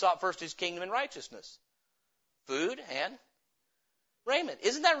provide if we sought first his kingdom and righteousness? Food and raiment.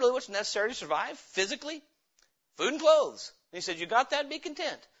 Isn't that really what's necessary to survive physically? Food and clothes. And he said, you got that? Be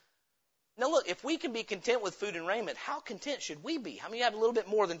content. Now look, if we can be content with food and raiment, how content should we be? How many have a little bit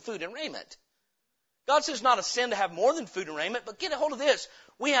more than food and raiment? God says it's not a sin to have more than food and raiment, but get a hold of this.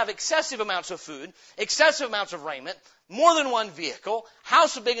 We have excessive amounts of food, excessive amounts of raiment, more than one vehicle,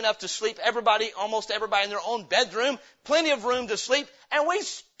 house big enough to sleep, almost everybody in their own bedroom, plenty of room to sleep, and we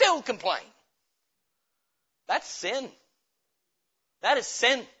still complain. That's sin. That is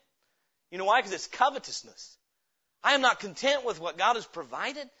sin. You know why? Because it's covetousness. I am not content with what God has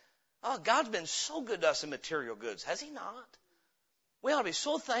provided. Oh, God's been so good to us in material goods, has he not? We ought to be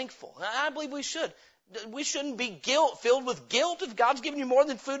so thankful. I believe we should. We shouldn't be filled with guilt. If God's given you more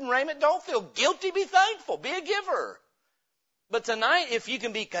than food and raiment, don't feel guilty. Be thankful. Be a giver. But tonight, if you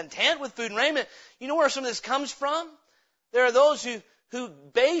can be content with food and raiment, you know where some of this comes from? There are those who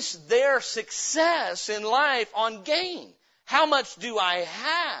base their success in life on gain. How much do I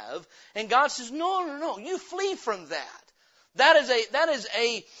have? And God says, no, you flee from that. That is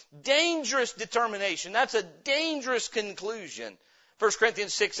a dangerous determination. That's a dangerous conclusion. 1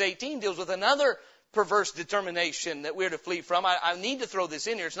 Corinthians 6:18 deals with another perverse determination that we're to flee from. I need to throw this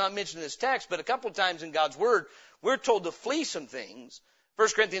in here. It's not mentioned in this text, but a couple of times in God's Word, we're told to flee some things. 1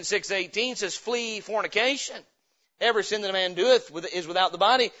 Corinthians 6:18 says, flee fornication. Every sin that a man doeth is without the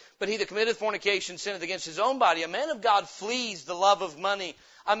body, but he that committeth fornication sinneth against his own body. A man of God flees the love of money.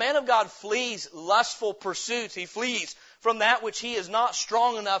 A man of God flees lustful pursuits. He flees from that which he is not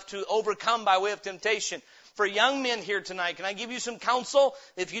strong enough to overcome by way of temptation. For young men here tonight, can I give you some counsel?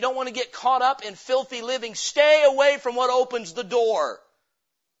 If you don't want to get caught up in filthy living, stay away from what opens the door.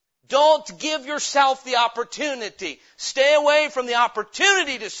 Don't give yourself the opportunity. Stay away from the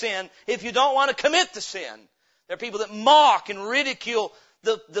opportunity to sin if you don't want to commit the sin. There are people that mock and ridicule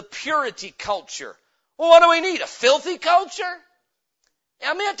the purity culture. Well, what do we need? A filthy culture?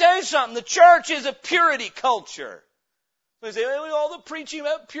 I'm going to tell you something. The church is a purity culture. We say, well, all the preaching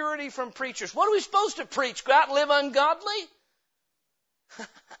about purity from preachers. What are we supposed to preach? Go out and live ungodly?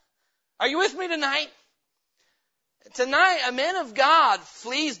 Are you with me tonight? Tonight, a man of God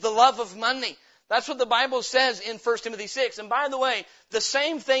flees the love of money. That's what the Bible says in 1 Timothy 6. And by the way, the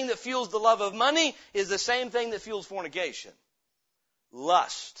same thing that fuels the love of money is the same thing that fuels fornication.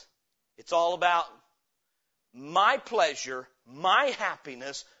 Lust. It's all about my pleasure, my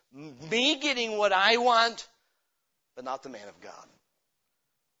happiness, me getting what I want, but not the man of God.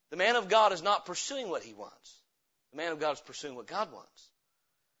 The man of God is not pursuing what he wants. The man of God is pursuing what God wants.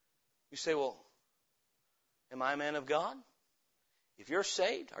 You say, well, am I a man of God? If you're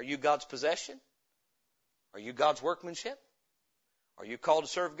saved, are you God's possession? Are you God's workmanship? Are you called to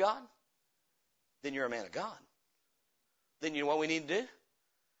serve God? Then you're a man of God. Then you know what we need to do?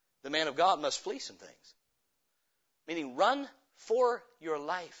 The man of God must flee some things. Meaning run for your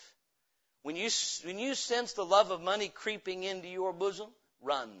life. When you sense the love of money creeping into your bosom,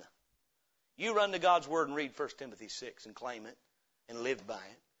 run. You run to God's Word and read 1 Timothy 6 and claim it and live by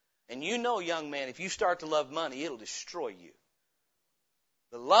it. And you know, young man, if you start to love money, it'll destroy you.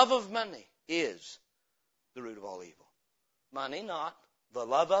 The love of money is the root of all evil. Money, not. The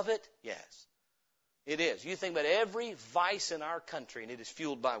love of it, yes. It is. You think about every vice in our country, and it is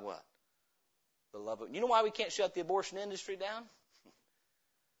fueled by what? The love of it. You know why we can't shut the abortion industry down?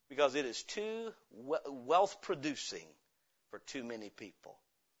 Because it is too wealth-producing for too many people.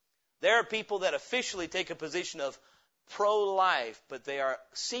 There are people that officially take a position of pro-life, but they are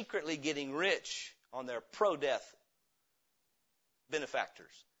secretly getting rich on their pro-death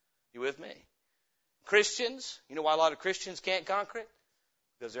benefactors. You with me? Christians, you know why a lot of Christians can't conquer it?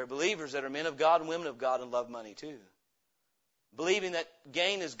 Because they're believers that are men of God and women of God and love money too. Believing that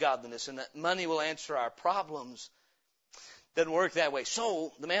gain is godliness and that money will answer our problems. Doesn't work that way.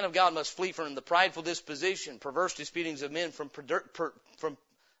 So, the man of God must flee from the prideful disposition, perverse disputings of men, from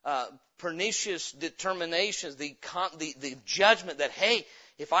pernicious determinations, the judgment that, hey,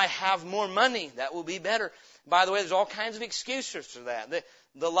 if I have more money, that will be better. By the way, there's all kinds of excuses for that.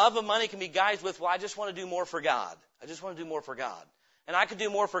 The love of money can be guised with, well, I just want to do more for God. I just want to do more for God. And I could do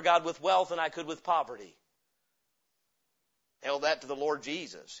more for God with wealth than I could with poverty. Held that to the Lord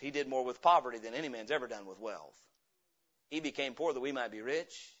Jesus. He did more with poverty than any man's ever done with wealth. He became poor that we might be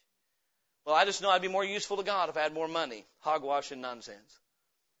rich. Well, I just know I'd be more useful to God if I had more money. Hogwash and nonsense.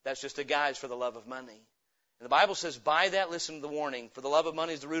 That's just a guise for the love of money. And the Bible says, by that, listen to the warning, for the love of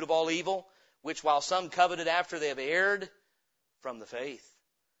money is the root of all evil, which while some coveted after, they have erred from the faith.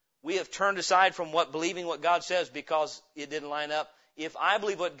 We have turned aside from believing what God says because it didn't line up. If I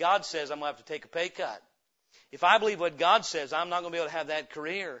believe what God says, I'm going to have to take a pay cut. If I believe what God says, I'm not going to be able to have that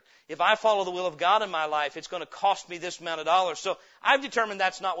career. If I follow the will of God in my life, it's going to cost me this amount of dollars. So I've determined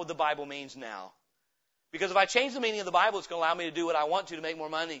that's not what the Bible means now. Because if I change the meaning of the Bible, it's going to allow me to do what I want to make more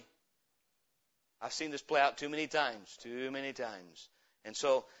money. I've seen this play out too many times. And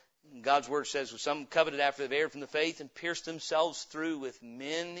so God's Word says, some coveted after they've erred from the faith and pierced themselves through with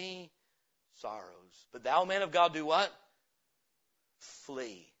many sorrows. But thou, man of God, do what?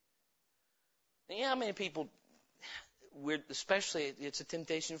 Flee. And you know how many people, especially it's a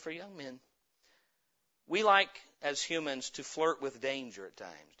temptation for young men. We like, as humans, to flirt with danger at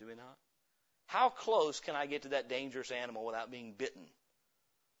times, do we not? How close can I get to that dangerous animal without being bitten?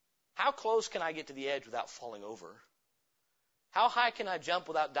 How close can I get to the edge without falling over? How high can I jump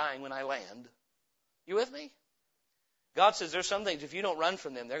without dying when I land? You with me? God says there's some things, if you don't run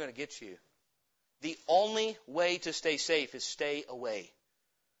from them, they're going to get you. The only way to stay safe is stay away.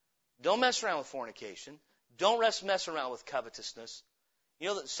 Don't mess around with fornication. Don't mess around with covetousness. You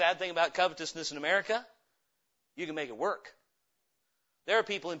know the sad thing about covetousness in America? You can make it work. There are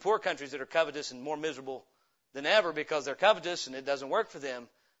people in poor countries that are covetous and more miserable than ever because they're covetous and it doesn't work for them.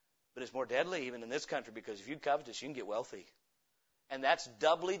 But it's more deadly even in this country because if you're covetous, you can get wealthy. And that's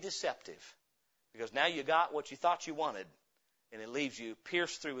doubly deceptive because now you got what you thought you wanted and it leaves you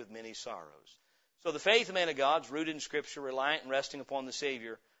pierced through with many sorrows. So the faith of man of God is rooted in Scripture, reliant and resting upon the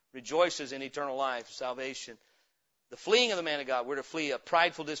Savior, rejoices in eternal life, salvation. The fleeing of the man of God, we're to flee a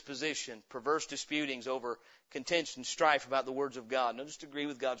prideful disposition, perverse disputings over contention, strife about the words of God. No, just agree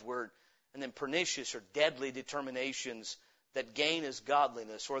with God's word. And then pernicious or deadly determinations that gain is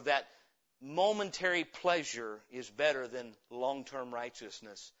godliness, or that momentary pleasure is better than long-term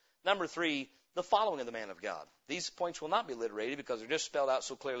righteousness. Number 3, the following of the man of God. These points will not be alliterated because they're just spelled out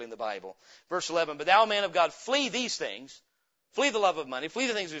so clearly in the Bible. Verse 11, but thou, man of God, flee these things, flee the love of money, flee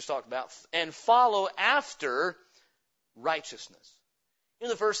the things we just talked about, and follow after righteousness. You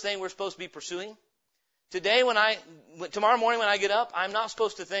know the first thing we're supposed to be pursuing? Tomorrow morning when I get up, I'm not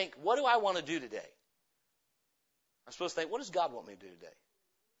supposed to think, what do I want to do today? I'm supposed to think, what does God want me to do today?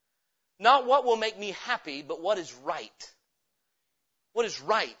 Not what will make me happy, but what is right. What is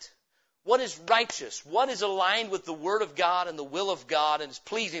right? What is righteous? What is aligned with the Word of God and the will of God and is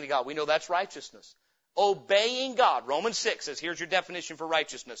pleasing to God? We know that's righteousness. Obeying God. Romans 6 says, here's your definition for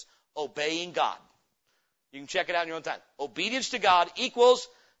righteousness. Obeying God. You can check it out in your own time. Obedience to God equals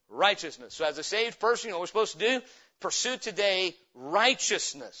righteousness. So as a saved person, you know what we're supposed to do? Pursue today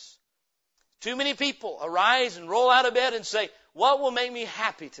righteousness. Too many people arise and roll out of bed and say, what will make me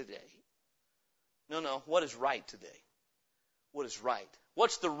happy today? No. What is right today? What is right?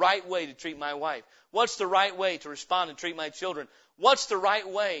 What's the right way to treat my wife? What's the right way to respond and treat my children? What's the right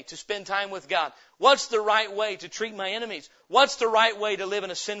way to spend time with God? What's the right way to treat my enemies? What's the right way to live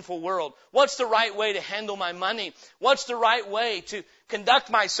in a sinful world? What's the right way to handle my money? What's the right way to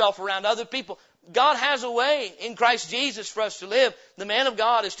conduct myself around other people? God has a way in Christ Jesus for us to live. The man of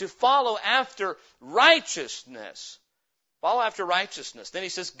God is to follow after righteousness. Follow after righteousness. Then he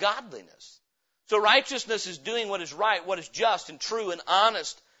says godliness. So righteousness is doing what is right, what is just and true and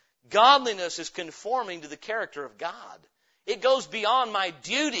honest. Godliness is conforming to the character of God. It goes beyond my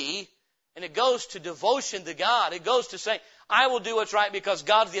duty, and it goes to devotion to God. It goes to say, I will do what's right because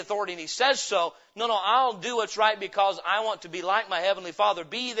God's the authority and He says so. No, I'll do what's right because I want to be like my Heavenly Father.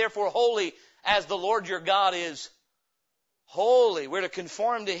 Be ye therefore holy as the Lord your God is holy. We're to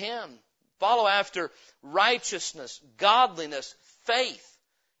conform to Him. Follow after righteousness, godliness, faith.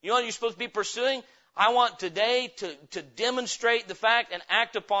 You know what you're supposed to be pursuing? I want today to demonstrate the fact and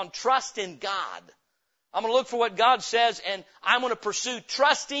act upon trust in God. I'm going to look for what God says, and I'm going to pursue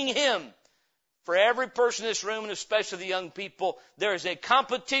trusting Him. For every person in this room, and especially the young people, there is a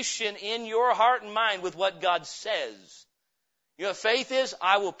competition in your heart and mind with what God says. You know what faith is?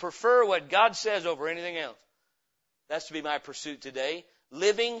 I will prefer what God says over anything else. That's to be my pursuit today.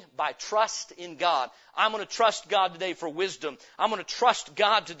 Living by trust in God. I'm going to trust God today for wisdom. I'm going to trust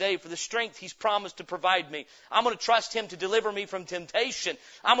God today for the strength He's promised to provide me. I'm going to trust Him to deliver me from temptation.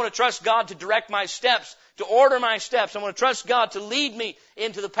 I'm going to trust God to direct my steps, to order my steps. I'm going to trust God to lead me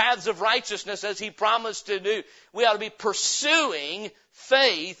into the paths of righteousness as He promised to do. We ought to be pursuing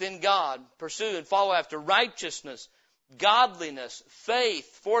faith in God. Pursue and follow after righteousness, godliness,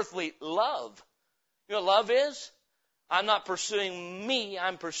 faith. Fourthly, love. You know what love is? I'm not pursuing me,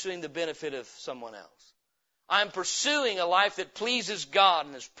 I'm pursuing the benefit of someone else. I'm pursuing a life that pleases God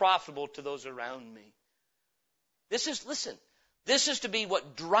and is profitable to those around me. This is to be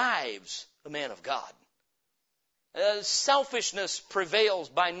what drives the man of God. Selfishness prevails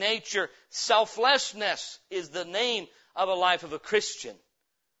by nature. Selflessness is the name of a life of a Christian.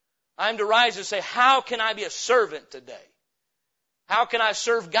 I'm to rise and say, how can I be a servant today? How can I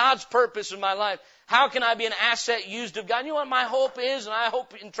serve God's purpose in my life? How can I be an asset used of God? You know what my hope is, and I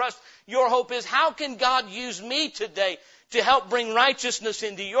hope and trust your hope is, how can God use me today to help bring righteousness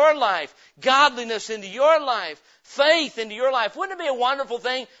into your life, godliness into your life, faith into your life? Wouldn't it be a wonderful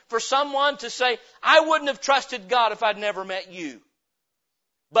thing for someone to say, I wouldn't have trusted God if I'd never met you.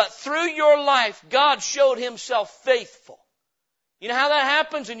 But through your life, God showed Himself faithful. You know how that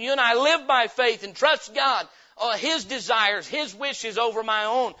happens? And you and I live by faith and trust God. His desires, His wishes over my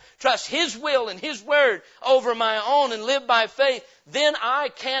own. Trust His will and His word over my own and live by faith. Then I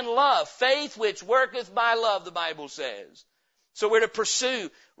can love. Faith which worketh by love, the Bible says. So we're to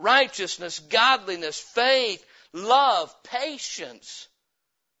pursue righteousness, godliness, faith, love, patience.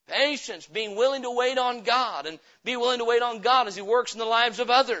 Patience, being willing to wait on God and be willing to wait on God as He works in the lives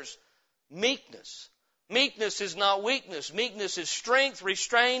of others. Meekness. Meekness is not weakness. Meekness is strength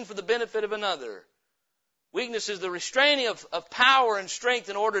restrained for the benefit of another. Weakness is the restraining of power and strength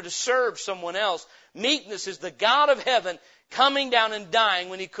in order to serve someone else. Meekness is the God of heaven coming down and dying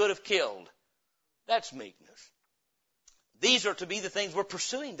when He could have killed. That's meekness. These are to be the things we're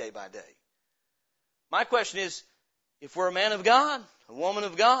pursuing day by day. My question is, if we're a man of God, a woman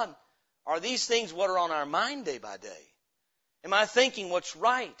of God, are these things what are on our mind day by day? Am I thinking what's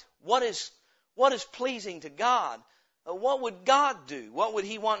right? What is pleasing to God? What would God do? What would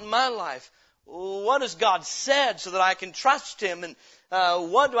He want in my life? what has God said so that I can trust Him? And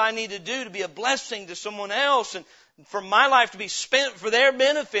what do I need to do to be a blessing to someone else and for my life to be spent for their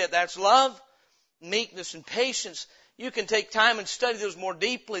benefit? That's love, meekness, and patience. You can take time and study those more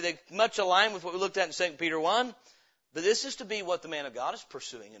deeply. They much align with what we looked at in 2 Peter 1. But this is to be what the man of God is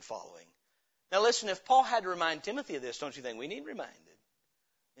pursuing and following. Now listen, if Paul had to remind Timothy of this, don't you think we need reminded?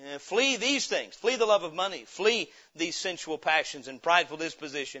 Flee these things. Flee the love of money. Flee these sensual passions and prideful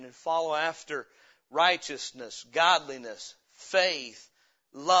disposition and follow after righteousness, godliness, faith,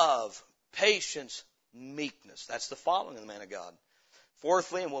 love, patience, meekness. That's the following of the man of God.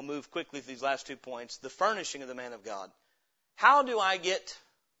 Fourthly, and we'll move quickly through these last 2 points, the furnishing of the man of God. How do I get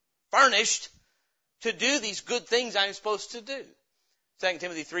furnished to do these good things I'm supposed to do? 2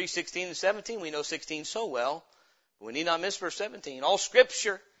 Timothy 3:16 and 17, we know 16 so well, but we need not miss verse 17. All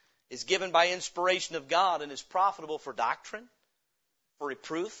Scripture is given by inspiration of God and is profitable for doctrine, for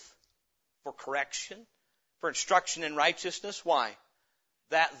reproof, for correction, for instruction in righteousness. Why?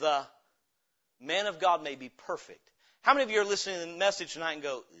 That the man of God may be perfect. How many of you are listening to the message tonight and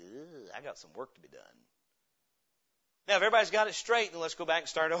go, I got some work to be done? Now, if everybody's got it straight, then let's go back and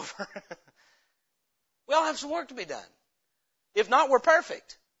start over. We all have some work to be done. If not, we're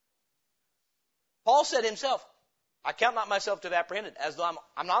perfect. Paul said himself, I count not myself to have apprehended, as though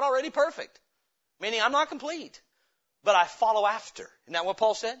I'm not already perfect. Meaning I'm not complete, but I follow after. Isn't that what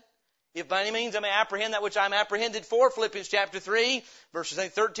Paul said? If by any means I may apprehend that which I'm apprehended for, Philippians chapter 3, verses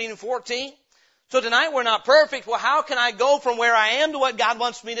 13 and 14. So tonight we're not perfect. Well, how can I go from where I am to what God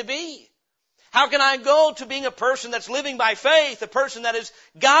wants me to be? How can I go to being a person that's living by faith, a person that is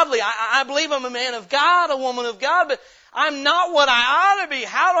godly? I believe I'm a man of God, a woman of God, but I'm not what I ought to be.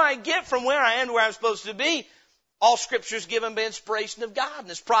 How do I get from where I am to where I'm supposed to be? All Scripture is given by inspiration of God and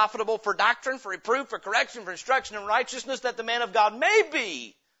is profitable for doctrine, for reproof, for correction, for instruction in righteousness, that the man of God may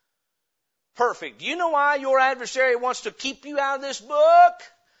be perfect. Do you know why your adversary wants to keep you out of this book?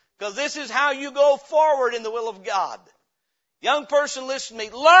 Because this is how you go forward in the will of God. Young person, listen to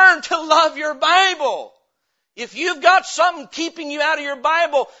me. Learn to love your Bible. If you've got something keeping you out of your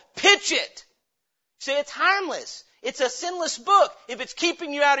Bible, pitch it. Say it's harmless. It's a sinless book. If it's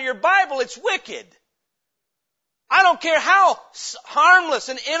keeping you out of your Bible, it's wicked. I don't care how harmless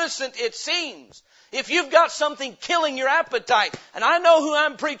and innocent it seems. If you've got something killing your appetite, and I know who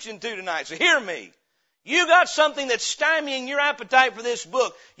I'm preaching to tonight, so hear me. You got something that's stymieing your appetite for this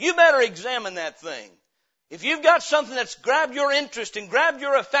book, you better examine that thing. If you've got something that's grabbed your interest and grabbed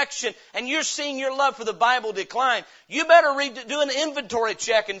your affection and you're seeing your love for the Bible decline, you better do an inventory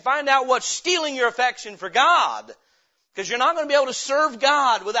check and find out what's stealing your affection for God. Because you're not going to be able to serve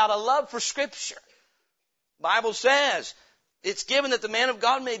God without a love for Scripture. The Bible says it's given that the man of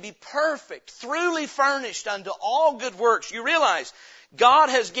God may be perfect, thoroughly furnished unto all good works. You realize God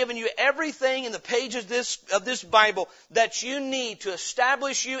has given you everything in the pages of this Bible that you need to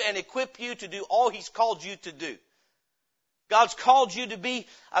establish you and equip you to do all He's called you to do. God's called you to be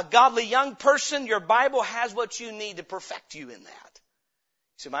a godly young person. Your Bible has what you need to perfect you in that.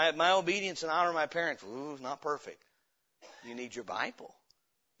 You say, my obedience and honor of my parents, not perfect. You need your Bible.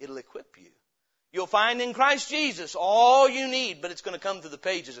 It'll equip you. You'll find in Christ Jesus all you need, but it's going to come through the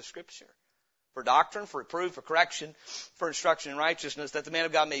pages of Scripture. For doctrine, for reproof, for correction, for instruction in righteousness, that the man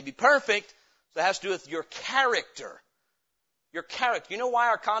of God may be perfect. So it has to do with your character. Your character. You know why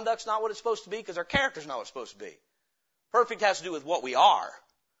our conduct's not what it's supposed to be? Because our character's not what it's supposed to be. Perfect has to do with what we are.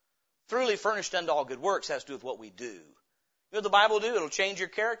 Thoroughly furnished unto all good works has to do with what we do. You know what the Bible will do? It'll change your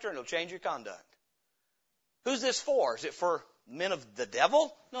character and it'll change your conduct. Who's this for? Is it for men of the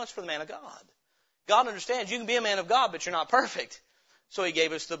devil? No, it's for the man of God. God understands you can be a man of God, but you're not perfect. So He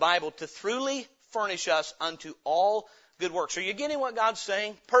gave us the Bible to thoroughly furnish us unto all good works. Are you getting what God's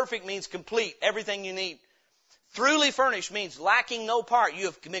saying? Perfect means complete, everything you need. Thoroughly furnished means lacking no part. You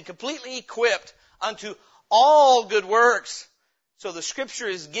have been completely equipped unto all good works. So the Scripture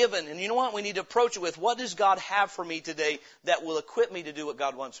is given, and you know what? We need to approach it with, what does God have for me today that will equip me to do what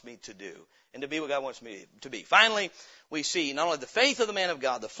God wants me to do and to be what God wants me to be? Finally, we see not only the faith of the man of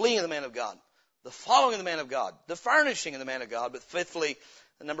God, the fleeing of the man of God, the following of the man of God, the furnishing of the man of God, but fifthly,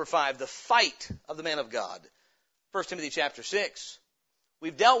 number 5, the fight of the man of God. 1 Timothy chapter 6.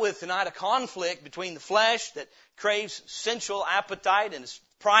 We've dealt with tonight a conflict between the flesh that craves sensual appetite and is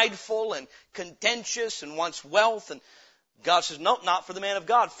prideful and contentious and wants wealth. And God says, no, not for the man of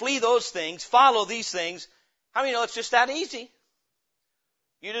God. Flee those things. Follow these things. How many know it's just that easy?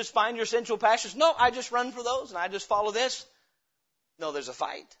 You just find your sensual passions. No, I just run for those and I just follow this. No, there's a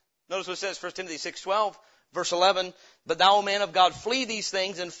fight. Notice what it says, 1 Timothy 6:12, verse 11. But thou, O man of God, flee these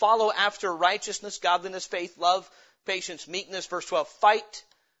things and follow after righteousness, godliness, faith, love, patience, meekness. Verse 12, fight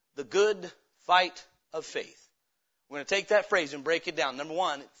the good fight of faith. We're going to take that phrase and break it down. Number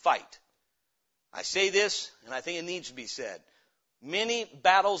one, fight. I say this, and I think it needs to be said. Many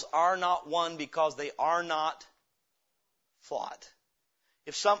battles are not won because they are not fought.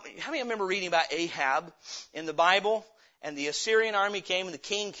 How many remember reading about Ahab in the Bible? And the Assyrian army came, and the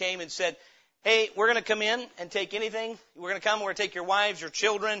king came and said, hey, we're going to come in and take anything. We're going to take your wives, your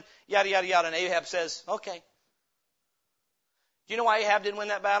children, yada, yada, yada. And Ahab says, okay. Do you know why Ahab didn't win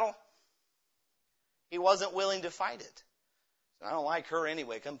that battle? He wasn't willing to fight it. I don't like her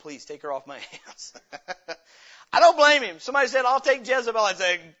anyway. Come please, take her off my hands. I don't blame him. Somebody said, I'll take Jezebel. I'd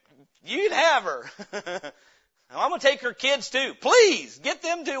say, you can have her. I'm going to take her kids too. Please, get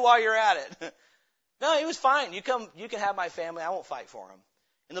them too while you're at it. No, he was fine. You can have my family. I won't fight for them.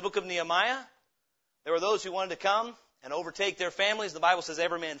 In the book of Nehemiah, there were those who wanted to come and overtake their families. The Bible says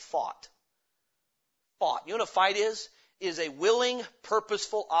every man fought. Fought. You know what a fight is? It is a willing,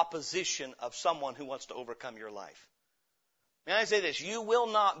 purposeful opposition of someone who wants to overcome your life. May I say this? You will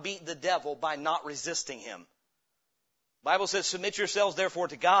not beat the devil by not resisting him. The Bible says, submit yourselves therefore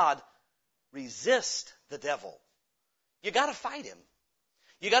to God. Resist the devil. You got to fight him.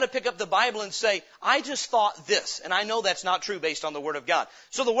 You got to pick up the Bible and say, I just thought this, and I know that's not true based on the Word of God.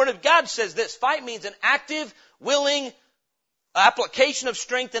 So the Word of God says this. Fight means an active, willing application of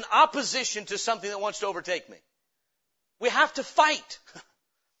strength in opposition to something that wants to overtake me. We have to fight.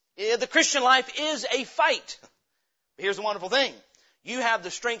 The Christian life is a fight. But here's the wonderful thing. You have the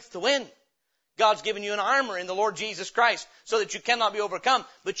strength to win. God's given you an armor in the Lord Jesus Christ so that you cannot be overcome.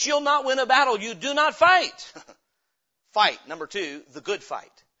 But you'll not win a battle you do not fight. Fight. Number two, the good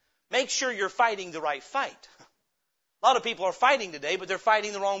fight. Make sure you're fighting the right fight. A lot of people are fighting today, but they're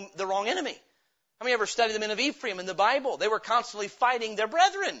fighting the wrong enemy. How many ever studied the men of Ephraim in the Bible? They were constantly fighting their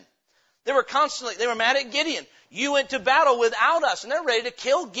brethren. They were mad at Gideon. You went to battle without us, and they're ready to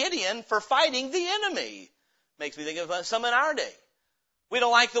kill Gideon for fighting the enemy. Makes me think of some in our day. We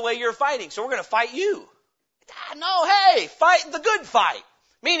don't like the way you're fighting, so we're going to fight you. No, hey, fight the good fight.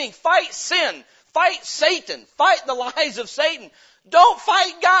 Meaning fight sin. Fight Satan. Fight the lies of Satan. Don't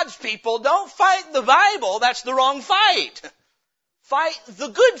fight God's people. Don't fight the Bible. That's the wrong fight. Fight the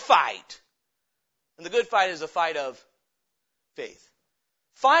good fight. And the good fight is a fight of faith.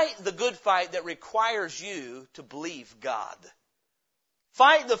 Fight the good fight that requires you to believe God.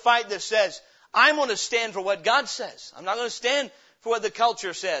 Fight the fight that says, I'm going to stand for what God says. I'm not going to stand for what the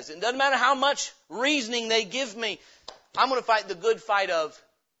culture says. It doesn't matter how much reasoning they give me. I'm going to fight the good fight of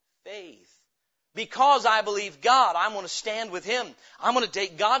faith. Because I believe God, I'm going to stand with Him. I'm going to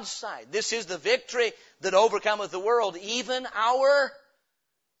take God's side. This is the victory that overcometh the world, even our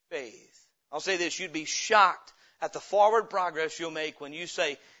faith. I'll say this, you'd be shocked at the forward progress you'll make when you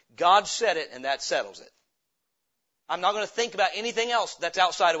say, God said it and that settles it. I'm not going to think about anything else that's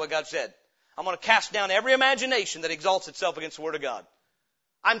outside of what God said. I'm going to cast down every imagination that exalts itself against the Word of God.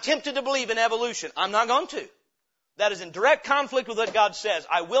 I'm tempted to believe in evolution. I'm not going to. That is in direct conflict with what God says.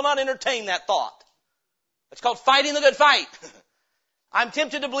 I will not entertain that thought. It's called fighting the good fight. I'm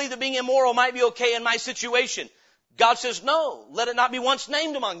tempted to believe that being immoral might be okay in my situation. God says, no, let it not be once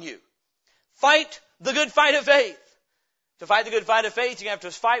named among you. Fight the good fight of faith. To fight the good fight of faith, you have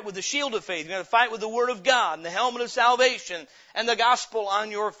to fight with the shield of faith. You have to fight with the Word of God and the helmet of salvation and the gospel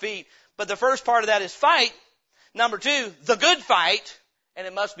on your feet. But the first part of that is fight. Number two, the good fight, and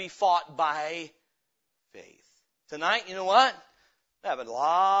it must be fought by faith. Tonight, you know what? We have a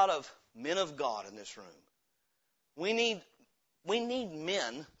lot of men of God in this room. We need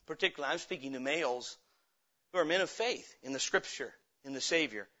men, particularly I'm speaking to males, who are men of faith in the Scripture, in the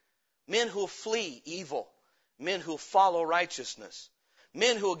Savior. Men who will flee evil. Men who will follow righteousness.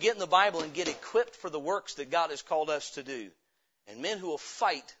 Men who will get in the Bible and get equipped for the works that God has called us to do. And men who will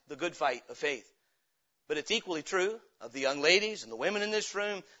fight the good fight of faith. But it's equally true of the young ladies and the women in this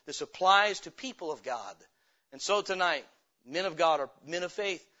room. This applies to people of God. And so tonight, men of God are men of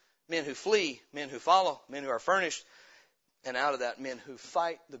faith. Men who flee, men who follow, men who are furnished, and out of that, men who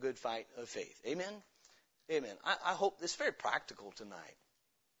fight the good fight of faith. Amen? Amen. I hope this is very practical tonight.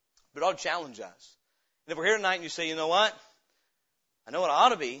 But I'll challenge us. And if we're here tonight and you say, you know what? I know what I ought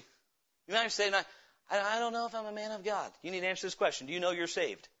to be. You might say tonight, I don't know if I'm a man of God. You need to answer this question. Do you know you're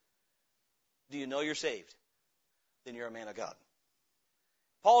saved? Do you know you're saved? Then you're a man of God.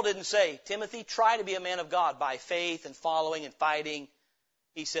 Paul didn't say, Timothy, try to be a man of God by faith and following and fighting.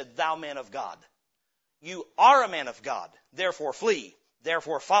 He said, thou man of God. You are a man of God. Therefore flee.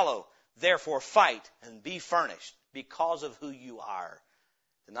 Therefore follow. Therefore fight and be furnished because of who you are.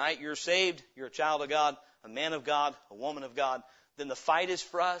 Tonight you're saved. You're a child of God, a man of God, a woman of God. Then the fight is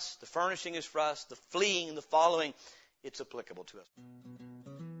for us. The furnishing is for us. The fleeing and the following, it's applicable to us.